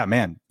 Yep. But yeah,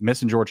 man,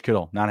 missing George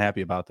Kittle. Not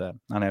happy about that.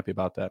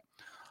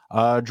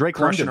 Drake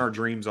crushing London. Our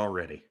dreams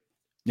already.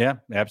 Yeah,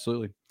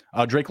 absolutely.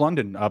 Drake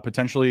London,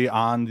 potentially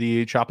on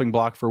the chopping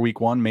block for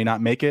week 1, may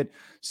not make it.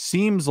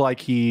 Seems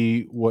like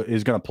he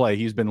is going to play.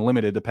 He's been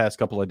limited the past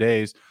couple of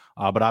days,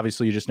 but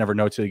obviously you just never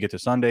know till you get to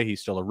Sunday. He's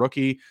still a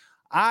rookie.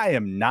 I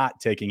am not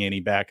taking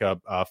any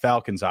backup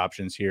Falcons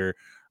options here.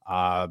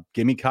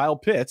 Give me Kyle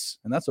Pitts,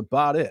 and that's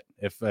about it.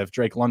 If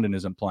Drake London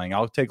isn't playing,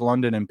 I'll take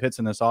London and Pitts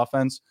in this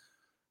offense.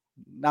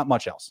 Not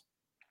much else.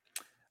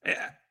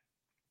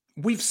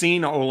 We've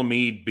seen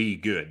Olamide be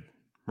good,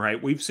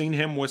 right? We've seen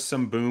him with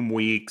some boom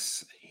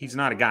weeks. He's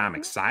not a guy I'm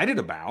excited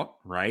about,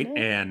 right?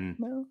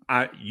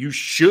 You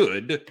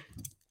should,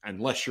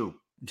 unless you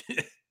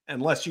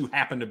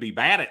happen to be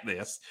bad at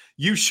this,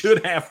 you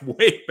should have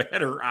way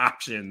better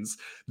options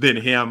than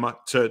him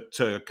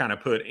to kind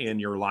of put in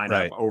your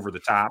lineup over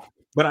the top.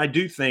 But I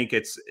do think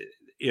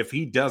if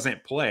he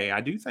doesn't play,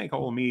 I do think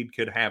Olamide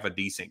could have a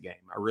decent game.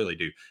 I really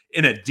do.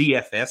 In a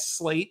DFS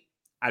slate,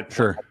 I'd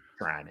probably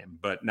try him,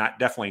 but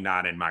definitely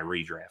not in my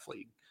redraft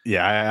league.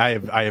 Yeah,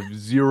 I have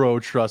zero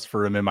trust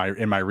for him in my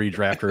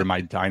redraft or in my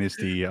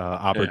dynasty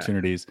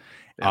opportunities.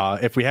 Yeah.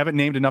 If we haven't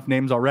named enough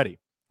names already,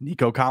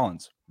 Nico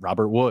Collins,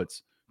 Robert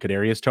Woods,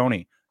 Kadarius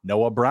Toney,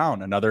 Noah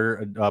Brown,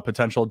 another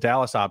potential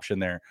Dallas option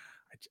there.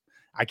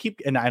 I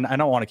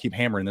don't want to keep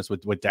hammering this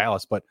with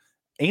Dallas, but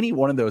any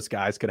one of those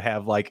guys could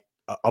have like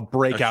a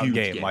breakout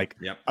game, like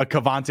a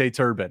Kavonte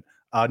Turbin,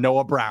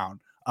 Noah Brown,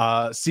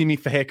 Simi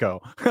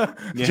Feheko,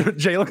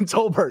 Jalen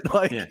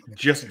Tolbert.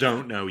 Just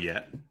don't know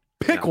yet.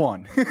 Pick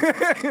one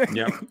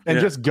and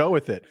just go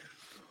with it.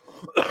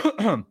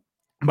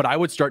 But I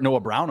would start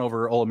Noah Brown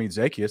over Olamide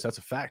Zaccheaus. That's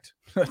a fact.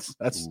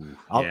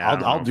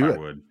 I'll do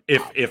it.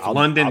 If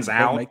London's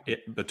out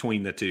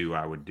between the two,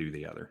 I would do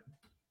the other.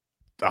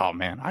 Oh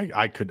man,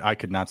 I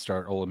could not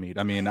start Olamide.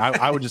 I mean,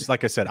 I would just,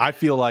 like I said, I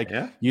feel like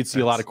you'd see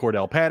a lot of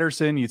Cordell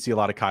Patterson, you'd see a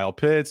lot of Kyle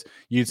Pitts,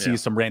 you'd see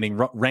some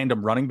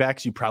random running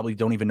backs you probably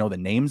don't even know the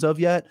names of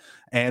yet,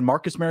 and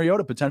Marcus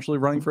Mariota potentially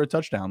running for a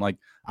touchdown. Like,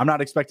 I'm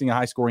not expecting a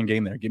high scoring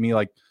game there. Give me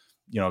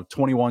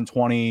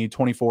 21-20,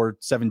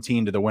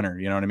 24-17 to the winner.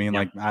 You know what I mean?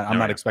 Like, I'm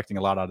not expecting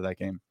a lot out of that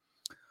game.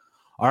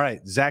 All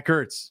right, Zach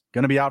Ertz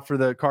going to be out for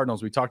the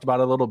Cardinals. We talked about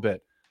it a little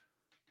bit.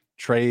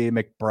 Trey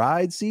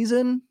McBride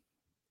season.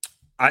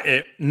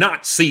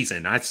 Not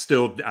season. I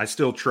still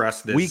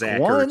trust that Zach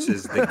Ertz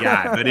is the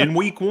guy. But in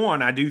week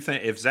 1, I do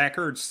think if Zach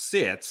Ertz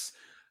sits,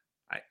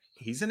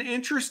 he's an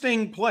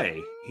interesting play.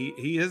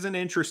 He is an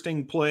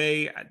interesting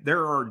play.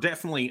 There are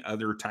definitely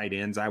other tight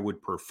ends I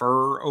would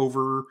prefer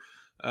over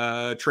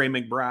Trey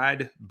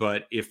McBride.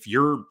 But if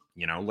you're,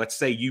 let's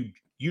say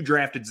you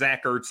drafted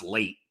Zach Ertz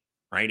late,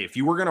 right? If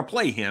you were going to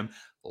play him,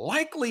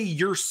 likely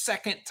your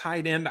second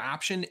tight end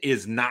option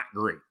is not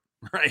great.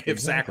 Right, if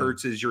Zach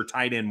Ertz is your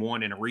tight end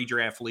 1 in a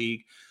redraft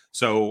league.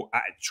 So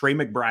Trey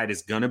McBride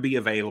is going to be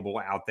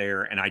available out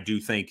there, and I do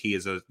think he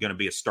is going to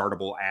be a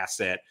startable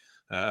asset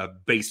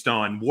based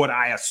on what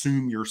I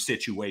assume your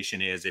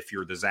situation is if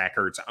you're the Zach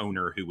Ertz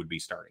owner who would be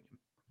starting him.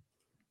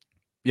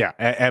 Yeah,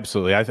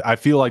 absolutely. I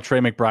feel like Trey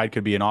McBride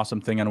could be an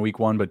awesome thing on week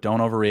 1, but don't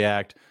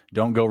overreact.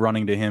 Don't go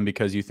running to him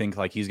because you think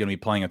like he's going to be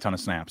playing a ton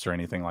of snaps or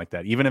anything like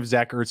that. Even if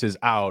Zach Ertz is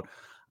out,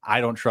 I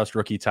don't trust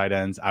rookie tight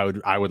ends.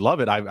 I would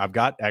love it. I've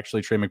got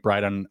actually Trey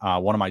McBride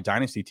on one of my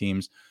dynasty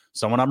teams.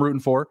 Someone I'm rooting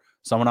for.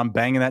 Someone I'm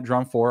banging that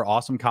drum for.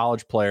 Awesome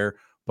college player,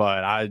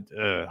 but I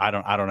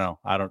don't know.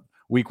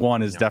 Week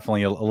 1 is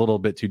definitely a little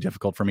bit too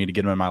difficult for me to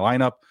get him in my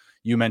lineup.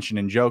 You mentioned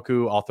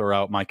Njoku. I'll throw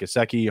out Mike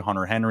Gesicki,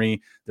 Hunter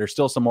Henry. There's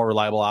still some more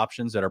reliable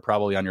options that are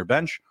probably on your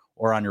bench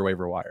or on your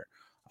waiver wire.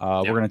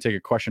 We're going to take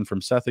a question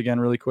from Seth again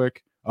really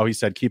quick. Oh, he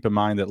said, keep in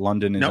mind that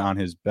London is on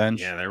his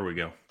bench. Yeah, there we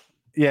go.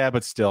 Yeah,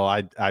 but still,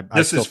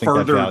 this still is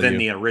further than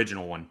the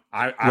original one.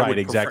 I would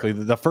exactly.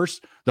 The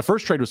first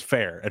trade was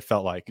fair. It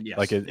felt like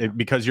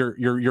because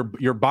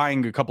you're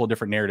buying a couple of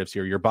different narratives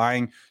here. You're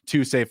buying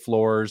 2 safe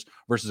floors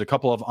versus a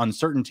couple of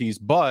uncertainties,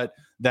 but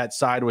that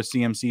side was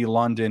CMC,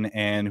 London,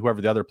 and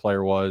whoever the other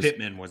player was.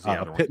 Pittman was the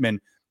other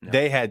Pittman. One.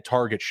 They had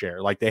target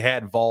share, like they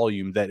had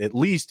volume that at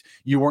least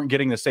you weren't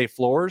getting the safe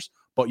floors,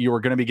 but you were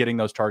going to be getting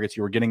those targets.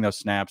 You were getting those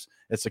snaps.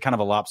 It's a kind of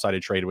a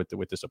lopsided trade with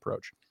this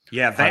approach.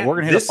 Yeah, we're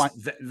going to hit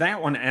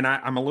that one. And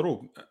I'm a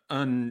little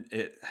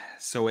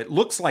so it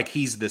looks like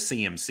he's the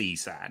CMC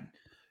side.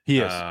 He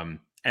is.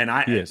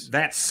 He is.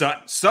 That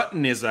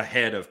Sutton is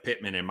ahead of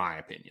Pittman, in my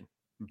opinion,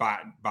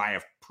 by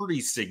a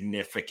pretty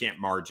significant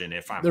margin.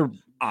 If I'm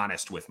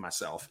honest with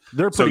myself,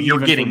 they're pretty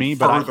even getting for me,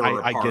 but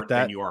I get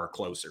that. Than you are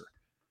closer.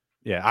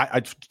 Yeah,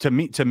 to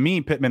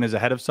me, Pittman is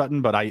ahead of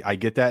Sutton, but I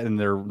get that, and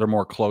they're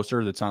more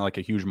closer. That's not like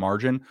a huge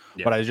margin,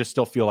 but I just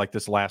still feel like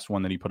this last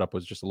one that he put up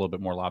was just a little bit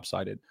more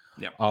lopsided.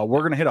 Yeah, we're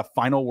going to hit a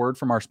final word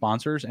from our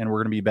sponsors, and we're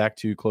going to be back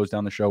to close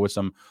down the show with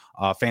some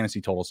fantasy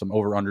totals, some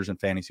over-unders and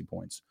fantasy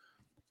points.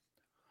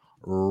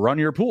 Run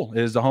Your Pool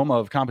is the home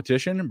of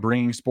competition,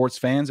 bringing sports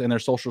fans and their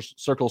social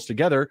circles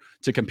together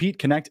to compete,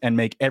 connect, and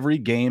make every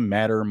game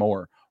matter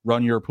more.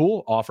 Run Your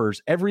Pool offers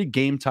every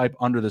game type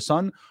under the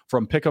sun,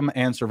 from Pick'em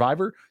and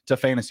Survivor to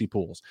fantasy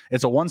pools.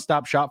 It's a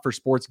one-stop shop for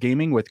sports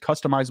gaming with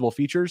customizable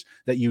features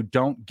that you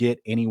don't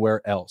get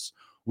anywhere else.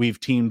 We've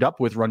teamed up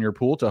with Run Your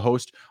Pool to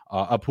host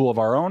a pool of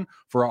our own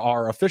for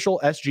our official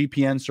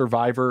SGPN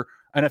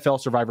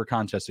NFL Survivor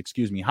contest.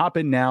 Hop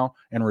in now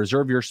and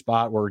reserve your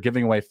spot. We're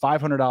giving away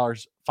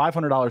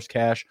 $500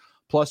 cash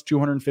plus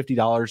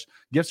 $250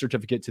 gift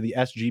certificate to the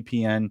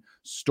SGPN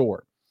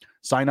store.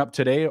 Sign up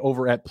today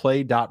over at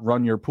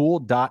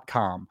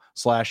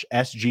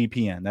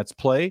play.runyourpool.com/SGPN. That's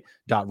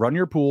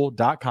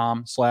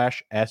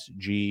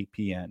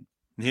play.runyourpool.com/SGPN.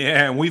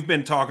 Yeah, and we've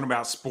been talking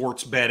about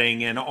sports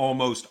betting and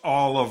almost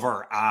all of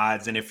our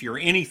odds. And if you're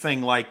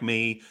anything like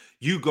me,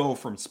 you go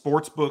from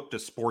sportsbook to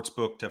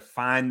sportsbook to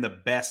find the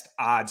best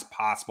odds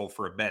possible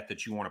for a bet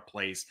that you want to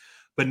place.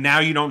 But now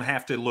you don't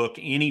have to look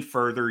any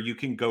further. You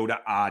can go to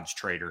Odds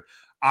Trader.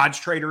 Odds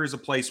Trader is a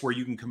place where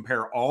you can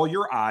compare all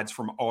your odds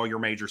from all your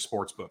major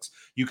sports books.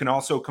 You can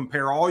also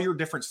compare all your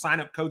different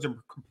sign-up codes and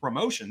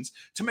promotions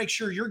to make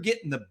sure you're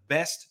getting the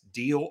best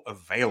deal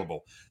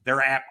available.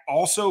 Their app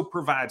also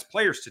provides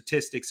player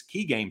statistics,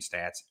 key game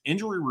stats,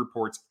 injury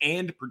reports,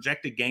 and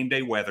projected game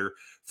day weather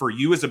for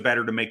you as a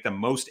bettor to make the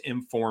most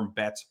informed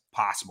bets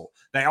possible.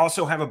 They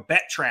also have a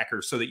bet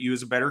tracker so that you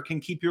as a bettor can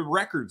keep your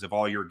records of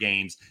all your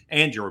games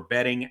and your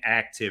betting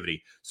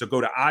activity. So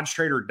go to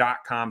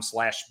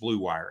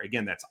oddstrader.com/bluewire.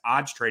 Again, that's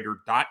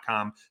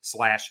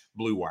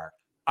oddstrader.com/bluewire.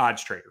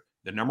 Odds Trader,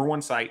 the number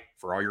one site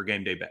for all your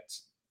game day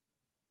bets.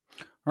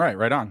 All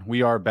right on.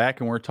 We are back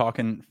and we're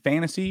talking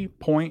fantasy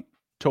point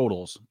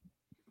totals.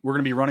 We're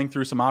going to be running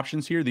through some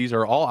options here. These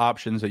are all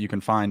options that you can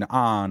find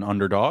on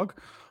Underdog.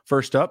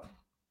 First up,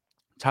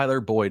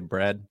 Tyler Boyd,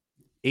 Brad,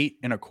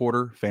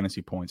 8.25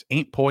 fantasy points,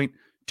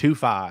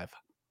 8.25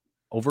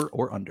 over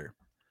or under.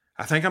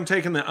 I think I'm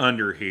taking the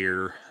under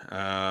here.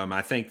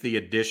 I think the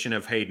addition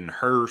of Hayden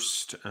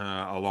Hurst,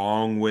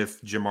 along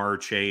with Jamar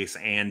Chase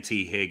and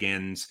T.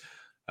 Higgins,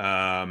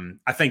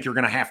 I think you're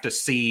going to have to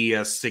see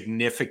a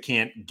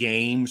significant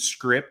game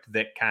script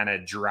that kind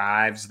of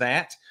drives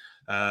that.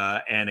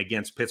 And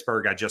against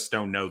Pittsburgh, I just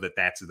don't know that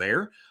that's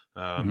there.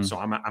 So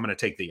I'm going to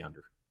take the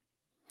under.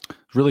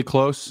 Really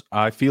close.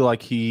 I feel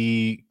like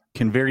he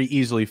can very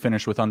easily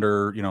finish with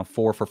under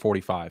 4 for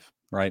 45.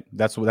 Right.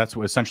 That's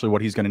essentially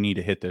what he's going to need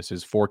to hit this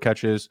is 4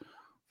 catches,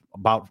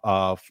 about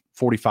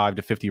 45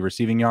 to 50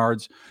 receiving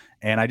yards.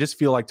 And I just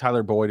feel like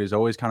Tyler Boyd is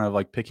always kind of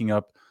like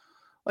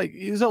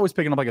he's always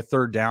picking up like a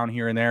third down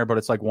here and there, but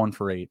it's like 1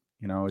 for 8.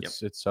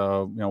 It's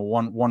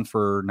 1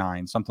 for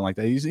 9, something like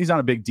that. He's not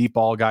a big deep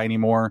ball guy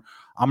anymore.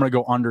 I'm going to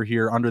go under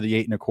here, under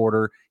the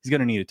 8.25. He's going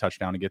to need a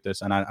touchdown to get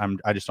this, and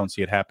I just don't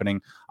see it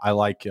happening. I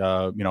like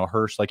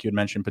Hurst, like you had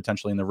mentioned,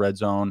 potentially in the red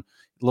zone,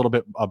 a little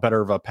bit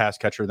better of a pass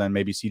catcher than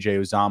maybe CJ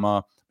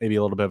Uzama, maybe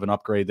a little bit of an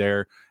upgrade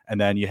there. And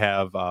then you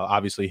have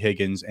obviously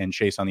Higgins and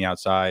Chase on the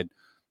outside.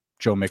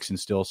 Joe Mixon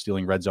still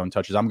stealing red zone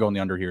touches. I'm going the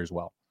under here as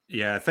well.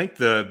 Yeah, I think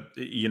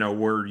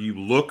where you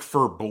look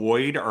for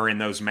Boyd are in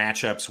those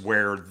matchups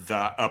where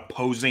the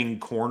opposing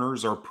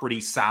corners are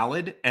pretty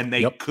solid and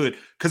they could,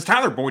 because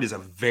Tyler Boyd is a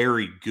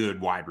very good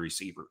wide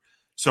receiver.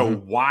 So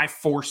why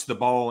force the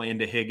ball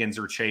into Higgins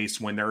or Chase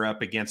when they're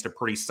up against a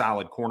pretty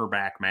solid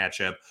cornerback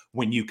matchup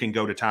when you can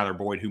go to Tyler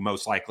Boyd, who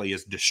most likely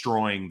is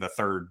destroying the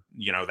third,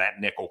 that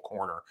nickel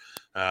corner.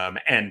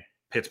 And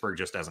Pittsburgh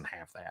just doesn't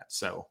have that.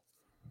 So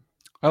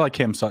I like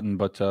Cam Sutton,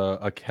 but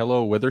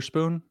Akello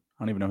Witherspoon,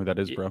 I don't even know who that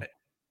is, bro.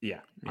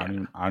 Yeah. I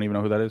don't even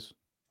know who that is.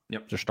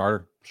 Yep. Just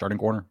starting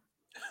corner.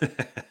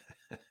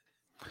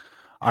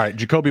 All right.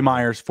 Jacoby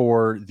Myers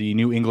for the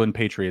New England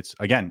Patriots.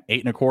 Again,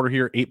 8.25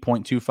 here,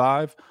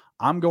 8.25.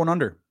 I'm going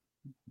under.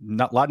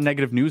 Not a lot of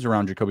negative news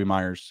around Jacoby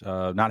Myers.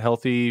 Not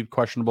healthy,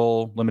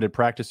 questionable, limited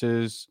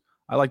practices.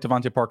 I like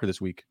Devontae Parker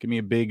this week. Give me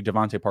a big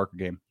Devontae Parker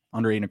game.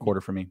 Under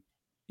 8.25 for me.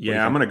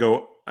 Yeah, I'm going to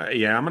go.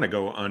 I'm going to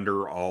go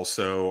under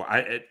also.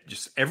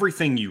 Just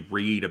everything you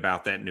read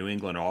about that New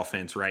England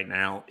offense right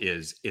now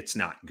it's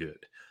not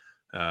good.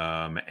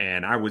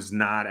 And I was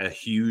not a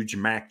huge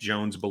Mac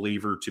Jones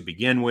believer to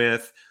begin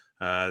with.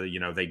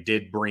 They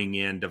did bring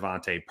in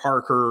Devontae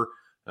Parker,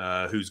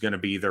 who's going to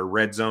be their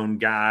red zone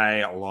guy,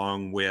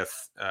 along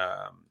with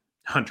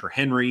Hunter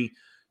Henry.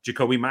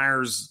 Jacoby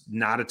Myers,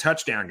 not a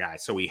touchdown guy,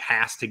 so he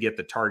has to get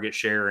the target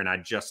share. And I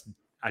just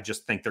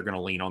think they're going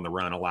to lean on the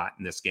run a lot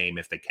in this game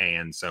if they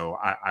can. So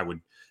I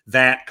would,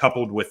 that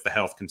coupled with the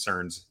health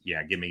concerns,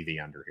 give me the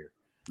under here.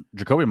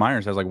 Jacoby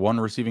Myers has like 1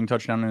 receiving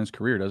touchdown in his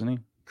career, doesn't he?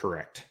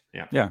 Correct.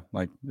 Yeah. Yeah.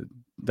 Like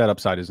that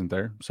upside isn't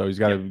there. So he's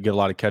got to get a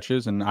lot of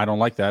catches. And I don't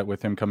like that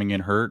with him coming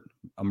in hurt.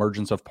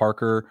 Emergence of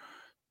Parker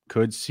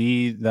could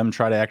see them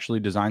try to actually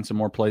design some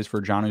more plays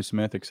for Jonnu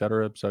Smith, et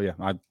cetera. So yeah,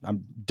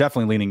 I'm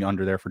definitely leaning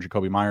under there for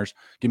Jacoby Myers.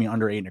 Give me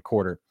under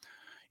 8.25.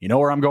 You know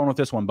where I'm going with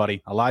this one,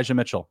 buddy. Elijah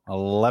Mitchell,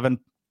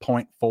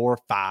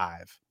 11.45.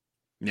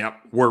 Yep,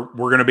 we're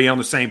going to be on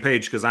the same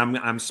page because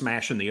I'm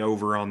smashing the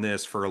over on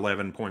this for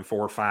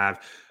 11.45.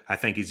 I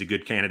think he's a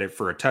good candidate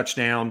for a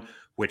touchdown,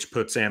 which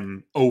puts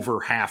him over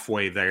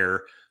halfway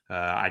there.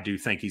 I do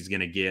think he's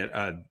going to get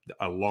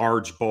a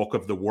large bulk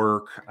of the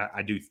work.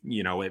 I do,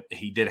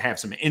 he did have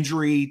some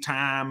injury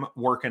time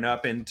working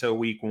up into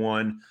week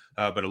 1,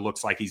 but it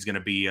looks like he's going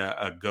to be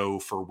a go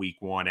for week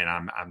 1, and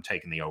I'm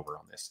taking the over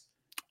on this.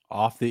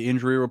 Off the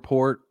injury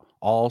report,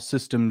 all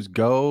systems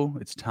go.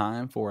 It's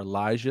time for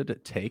Elijah to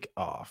take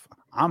off.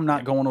 I'm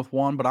not going with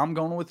 1, but I'm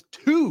going with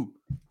 2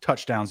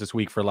 touchdowns this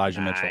week for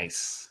Elijah Mitchell.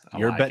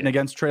 You're betting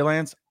against Trey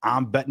Lance.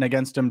 I'm betting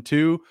against him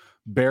too.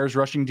 Bears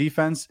rushing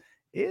defense,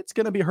 it's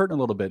going to be hurting a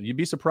little bit. You'd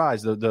be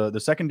surprised. The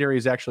secondary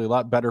is actually a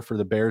lot better for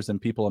the Bears than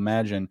people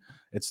imagine.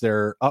 It's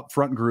their up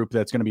front group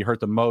that's going to be hurt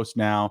the most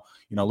now,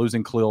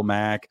 losing Khalil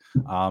Mack.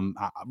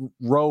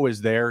 Rowe is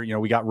there.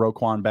 We got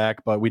Roquan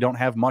back, but we don't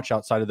have much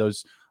outside of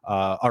those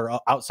or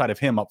outside of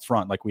him up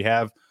front. Like we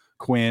have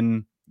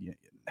Quinn.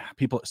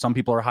 Some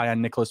people are high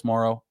on Nicholas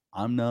Morrow.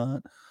 I'm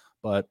not.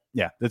 But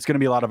yeah, it's going to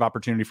be a lot of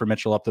opportunity for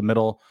Mitchell up the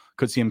middle.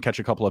 Could see him catch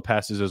a couple of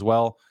passes as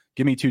well.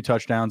 Give me 2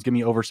 touchdowns. Give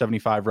me over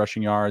 75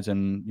 rushing yards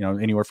and,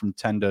 anywhere from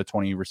 10 to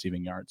 20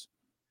 receiving yards.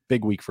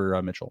 Big week for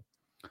Mitchell.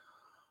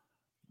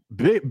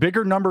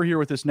 Bigger number here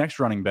with this next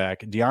running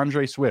back,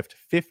 DeAndre Swift,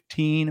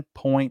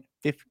 15.15,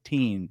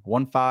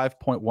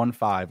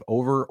 15.15,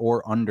 over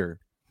or under?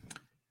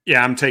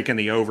 Yeah, I'm taking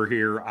the over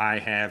here. I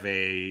have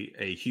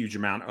a huge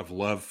amount of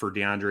love for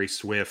DeAndre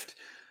Swift.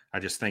 I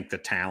just think the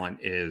talent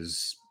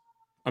is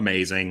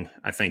amazing.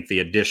 I think the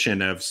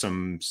addition of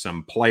some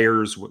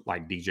players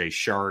like DJ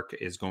Shark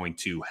is going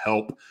to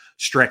help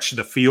stretch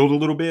the field a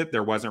little bit.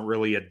 There wasn't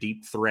really a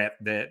deep threat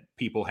that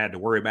people had to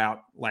worry about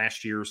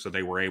last year, so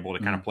they were able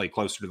to kind of play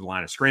closer to the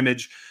line of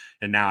scrimmage.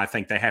 And now I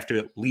think they have to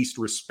at least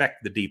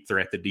respect the deep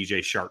threat that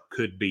DJ Shark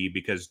could be,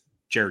 because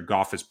Jared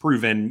Goff has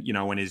proven,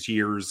 in his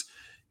years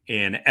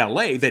in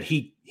LA that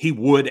he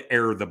would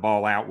air the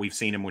ball out. We've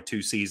seen him with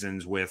 2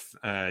 seasons with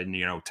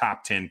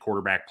top 10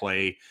 quarterback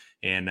play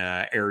and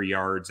air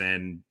yards,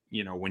 and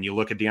when you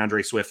look at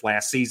DeAndre Swift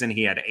last season,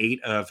 he had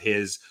 8 of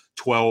his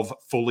 12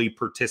 fully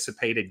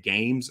participated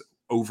games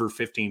over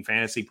 15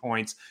 fantasy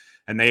points.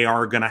 And they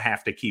are going to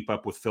have to keep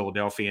up with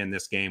Philadelphia in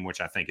this game, which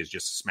I think is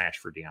just a smash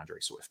for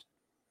DeAndre Swift.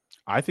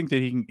 I think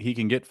that he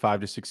can get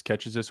 5 to 6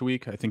 catches this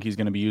week. I think he's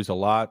going to be used a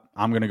lot.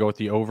 I'm going to go with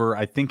the over.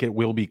 I think it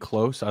will be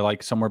close. I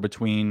like somewhere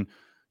between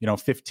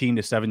 15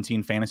 to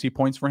 17 fantasy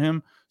points for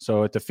him.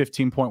 So at the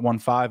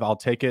 15.15, I'll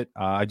take it.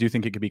 I do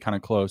think it could be kind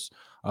of close.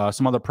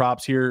 Some other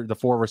props here. The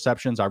 4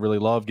 receptions I really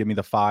love. Give me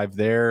the 5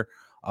 there.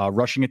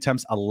 Rushing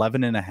attempts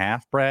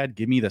 11.5. Brad,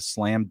 give me the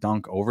slam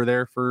dunk over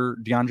there for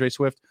DeAndre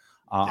Swift.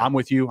 I'm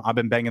with you. I've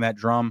been banging that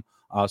drum.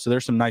 So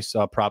there's some nice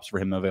props for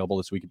him available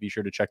this week. Be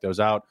sure to check those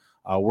out.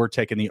 We're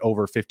taking the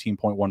over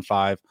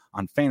 15.15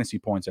 on fantasy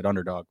points at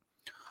Underdog.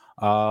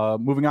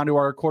 Moving on to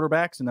our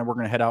quarterbacks, and then we're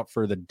going to head out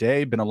for the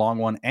day. Been a long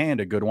one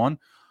and a good one.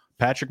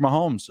 Patrick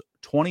Mahomes,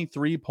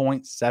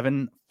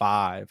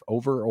 23.75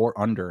 over or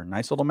under.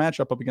 Nice little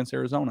matchup up against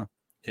Arizona.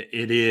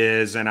 It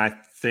is, and I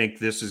think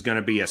this is going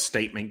to be a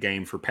statement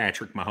game for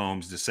Patrick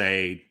Mahomes to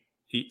say,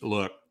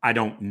 look, I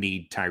don't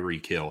need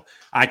Tyreek Hill.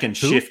 I can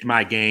shift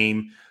my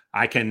game.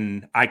 I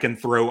can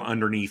throw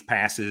underneath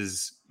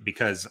passes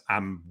because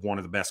I'm one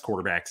of the best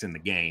quarterbacks in the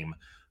game.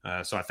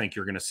 So I think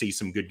you're going to see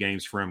some good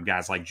games from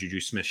guys like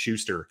Juju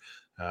Smith-Schuster.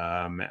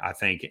 I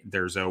think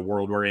there's a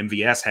world where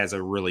MVS has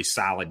a really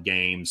solid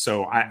game.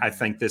 So I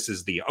think this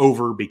is the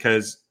over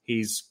because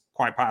he's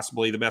quite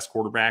possibly the best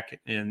quarterback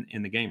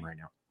in the game right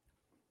now.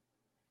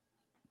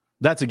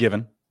 That's a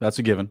given.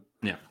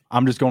 Yeah.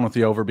 I'm just going with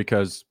the over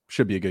because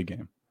should be a good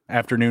game.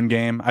 Afternoon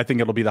game. I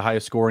think it'll be the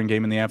highest scoring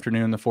game in the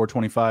afternoon, the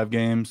 425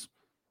 games.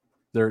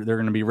 They're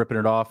going to be ripping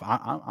it off.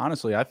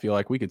 Honestly, I feel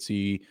like we could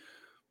see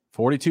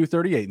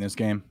 42-38 in this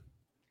game.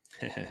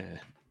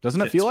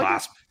 Doesn't it feel like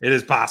possible? It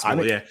is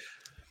possible, yeah.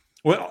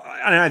 Well,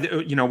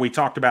 we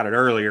talked about it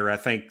earlier. I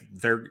think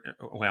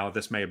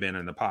this may have been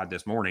in the pod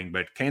this morning,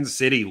 but Kansas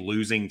City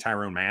losing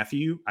Tyrann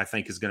Mathieu, I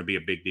think, is going to be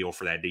a big deal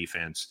for that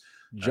defense.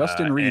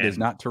 Justin Reed is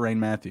not Tyrann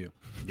Mathieu.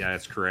 Yeah,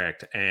 that's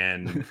correct.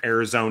 And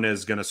Arizona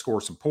is going to score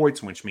some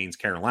points, which means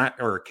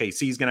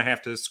KC is going to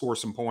have to score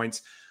some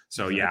points.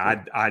 So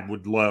exactly. I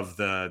would love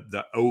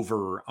the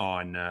over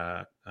on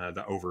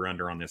the over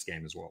under on this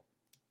game as well.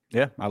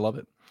 Yeah, I love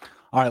it.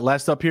 All right,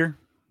 last up here,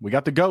 we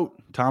got the GOAT,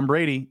 Tom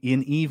Brady,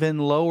 in even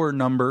lower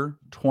number,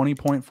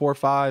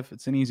 20.45.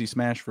 It's an easy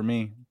smash for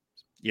me.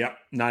 Yep,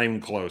 not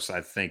even close. I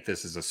think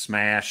this is a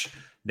smash.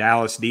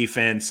 Dallas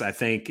defense, I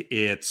think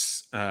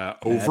it's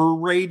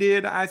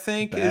overrated, I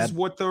think is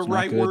what the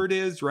right word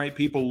is, right?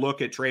 People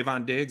look at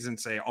Trayvon Diggs and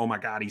say, oh my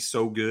God, he's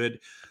so good.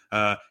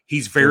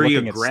 He's very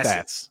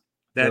aggressive.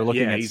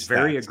 He's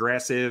very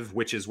aggressive,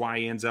 which is why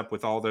he ends up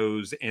with all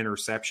those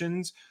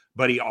interceptions,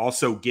 but he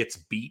also gets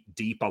beat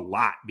deep a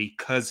lot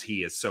because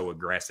he is so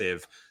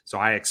aggressive. So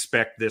I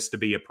expect this to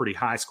be a pretty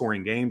high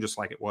scoring game, just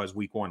like it was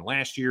week 1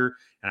 last year.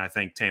 And I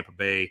think Tampa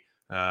Bay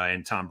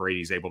and Tom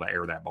Brady is able to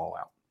air that ball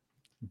out.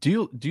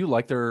 Do you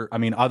like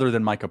other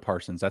than Micah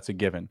Parsons, that's a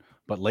given,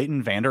 but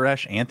Leighton Vander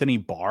Esch, Anthony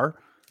Barr,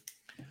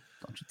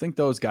 don't you think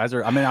those guys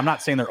are, I'm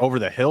not saying they're over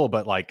the hill,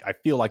 but like, I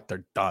feel like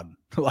they're done.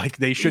 Like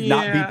they should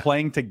not be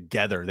playing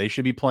together. They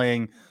should be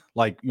playing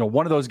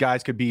one of those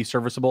guys could be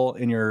serviceable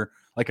in your,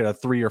 like a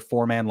 3 or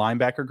 4 man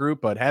linebacker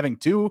group, but having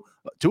two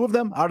of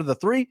them out of the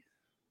 3.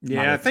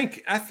 Yeah, I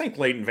think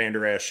Leighton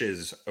Vander Esch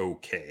is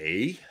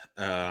okay.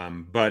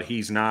 But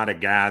he's not a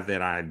guy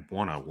that I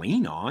want to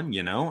lean on.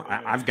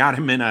 I've got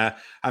him in an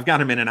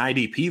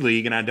IDP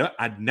league, and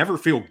I'd never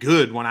feel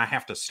good when I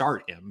have to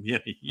start him.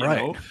 You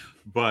know,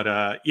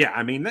 but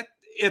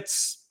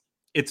it's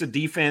a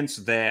defense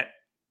that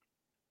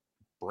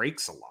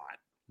breaks a lot,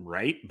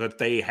 right? But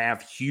they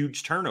have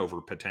huge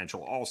turnover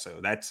potential. Also,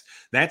 that's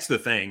the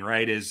thing,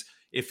 right? Is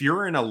if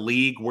you're in a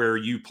league where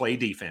you play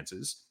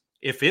defenses.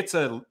 If it's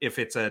a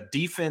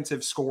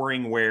defensive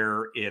scoring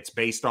where it's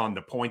based on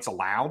the points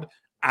allowed,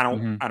 I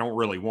don't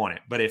really want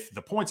it. But if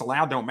the points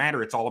allowed don't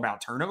matter, it's all about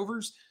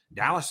turnovers.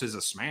 Dallas is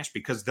a smash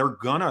because they're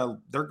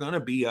gonna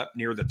be up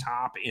near the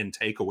top in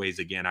takeaways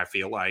again, I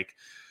feel like.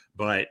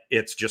 But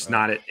it's just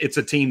not it's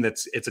a team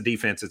it's a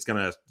defense that's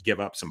gonna give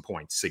up some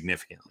points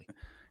significantly.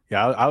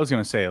 Yeah, I was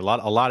going to say a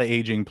lot of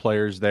aging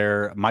players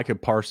there. Micah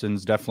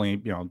Parsons definitely,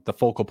 the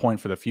focal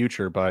point for the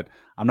future, but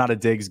I'm not a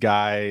Diggs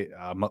guy.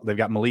 They've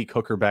got Malik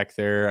Hooker back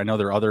there. I know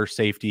their other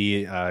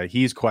safety,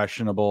 he's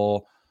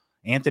questionable.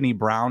 Anthony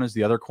Brown is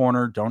the other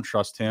corner. Don't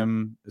trust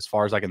him as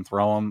far as I can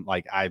throw him.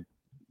 Like I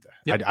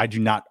do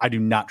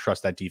not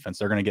trust that defense.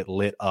 They're going to get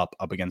lit up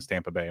against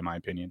Tampa Bay, in my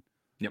opinion.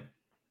 Yep.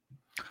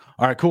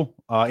 All right, cool.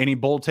 Any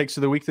bold takes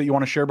of the week that you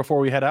want to share before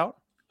we head out?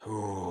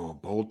 Oh,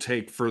 bold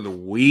take for the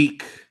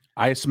week.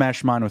 I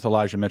smashed mine with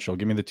Elijah Mitchell.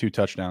 Give me the 2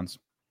 touchdowns.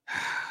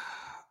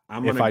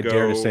 If I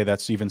dare to say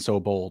that's even so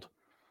bold.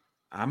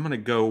 I'm going to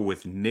go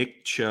with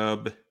Nick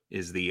Chubb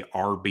is the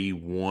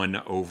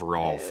RB1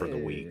 overall for the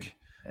week.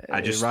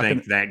 I just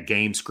think that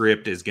game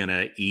script is going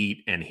to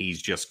eat, and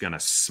he's just going to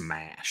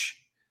smash.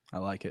 I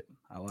like it.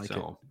 Are you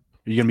going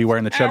to be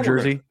wearing the Chubb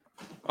jersey?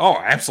 Oh,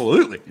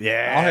 absolutely.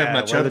 Yeah, I'll have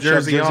my Chubb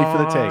jersey for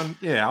the take. on.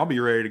 Yeah, I'll be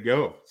ready to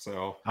go.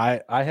 So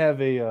I have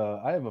a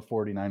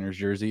 49ers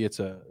jersey. It's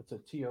a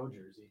TO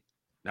jersey.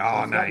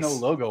 oh, It's got no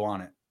nice. logo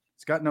on it.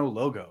 It's got no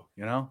logo,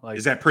 like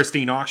Is that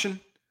pristine auction?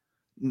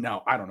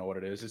 no, I don't know what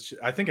it is.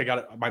 I think I got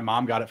it. My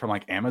mom got it from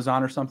like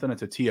Amazon or something.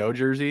 It's a TO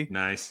jersey.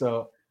 Nice.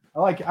 So I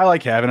like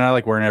having it. I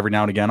like wearing it every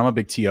now and again. I'm a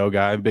big TO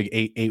guy, a big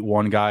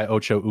 881 guy,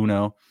 Ocho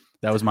Uno.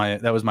 That was my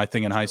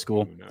thing in high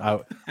school.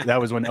 That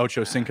was when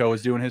Ocho Cinco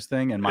was doing his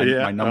thing, and my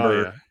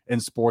number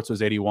in sports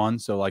was 81.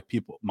 So like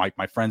people, my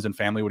friends and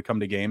family would come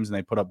to games and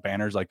they put up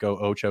banners like "Go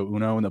Ocho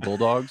Uno" and the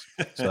Bulldogs.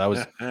 So that was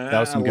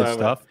some good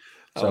stuff.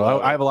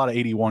 So I have a lot of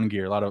 81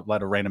 gear, a lot of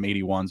random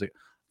 81s. I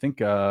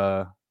think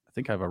I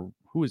have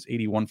who was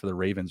 81 for the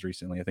Ravens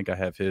recently. I think I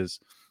have his.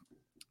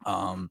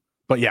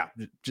 But yeah,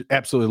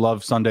 absolutely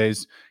love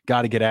Sundays.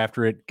 Got to get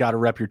after it. Got to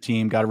rep your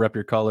team. Got to rep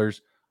your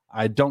colors.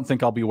 I don't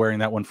think I'll be wearing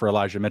that one for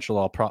Elijah Mitchell.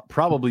 I'll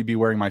probably be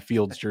wearing my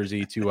Fields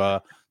jersey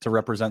to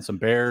represent some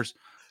Bears.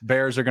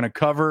 Bears are going to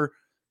cover.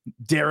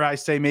 Dare I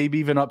say, maybe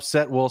even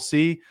upset. We'll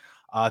see.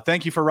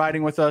 Thank you for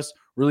riding with us.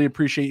 Really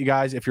appreciate you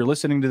guys. If you're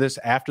listening to this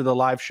after the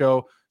live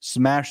show,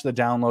 smash the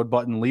download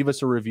button. Leave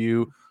us a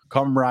review.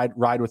 Come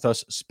ride with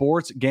us.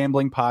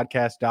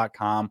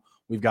 SportsGamblingPodcast.com.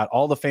 We've got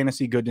all the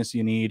fantasy goodness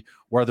you need,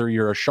 whether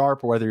you're a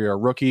sharp or whether you're a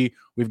rookie.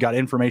 We've got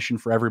information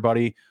for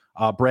everybody.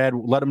 Brad,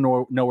 let them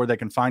know where they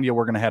can find you.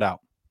 We're going to head out.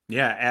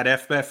 Yeah, at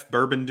FF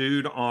Bourbon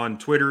Dude on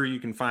Twitter. You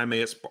can find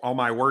me at all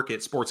my work at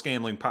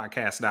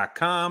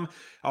sportsgamblingpodcast.com.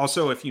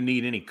 Also, if you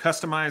need any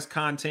customized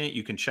content,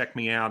 you can check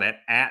me out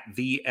at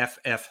the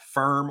FF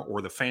Firm or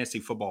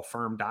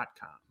thefantasyfootballfirm.com.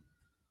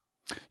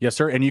 Yes,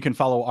 sir. And you can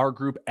follow our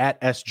group at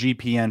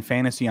SGPN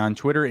Fantasy on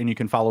Twitter, and you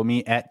can follow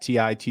me at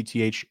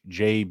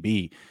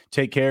TITTHJB.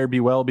 Take care, be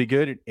well, be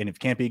good. And if you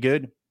can't be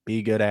good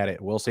at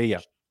it. We'll see you.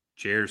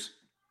 Cheers.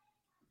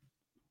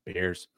 Beers.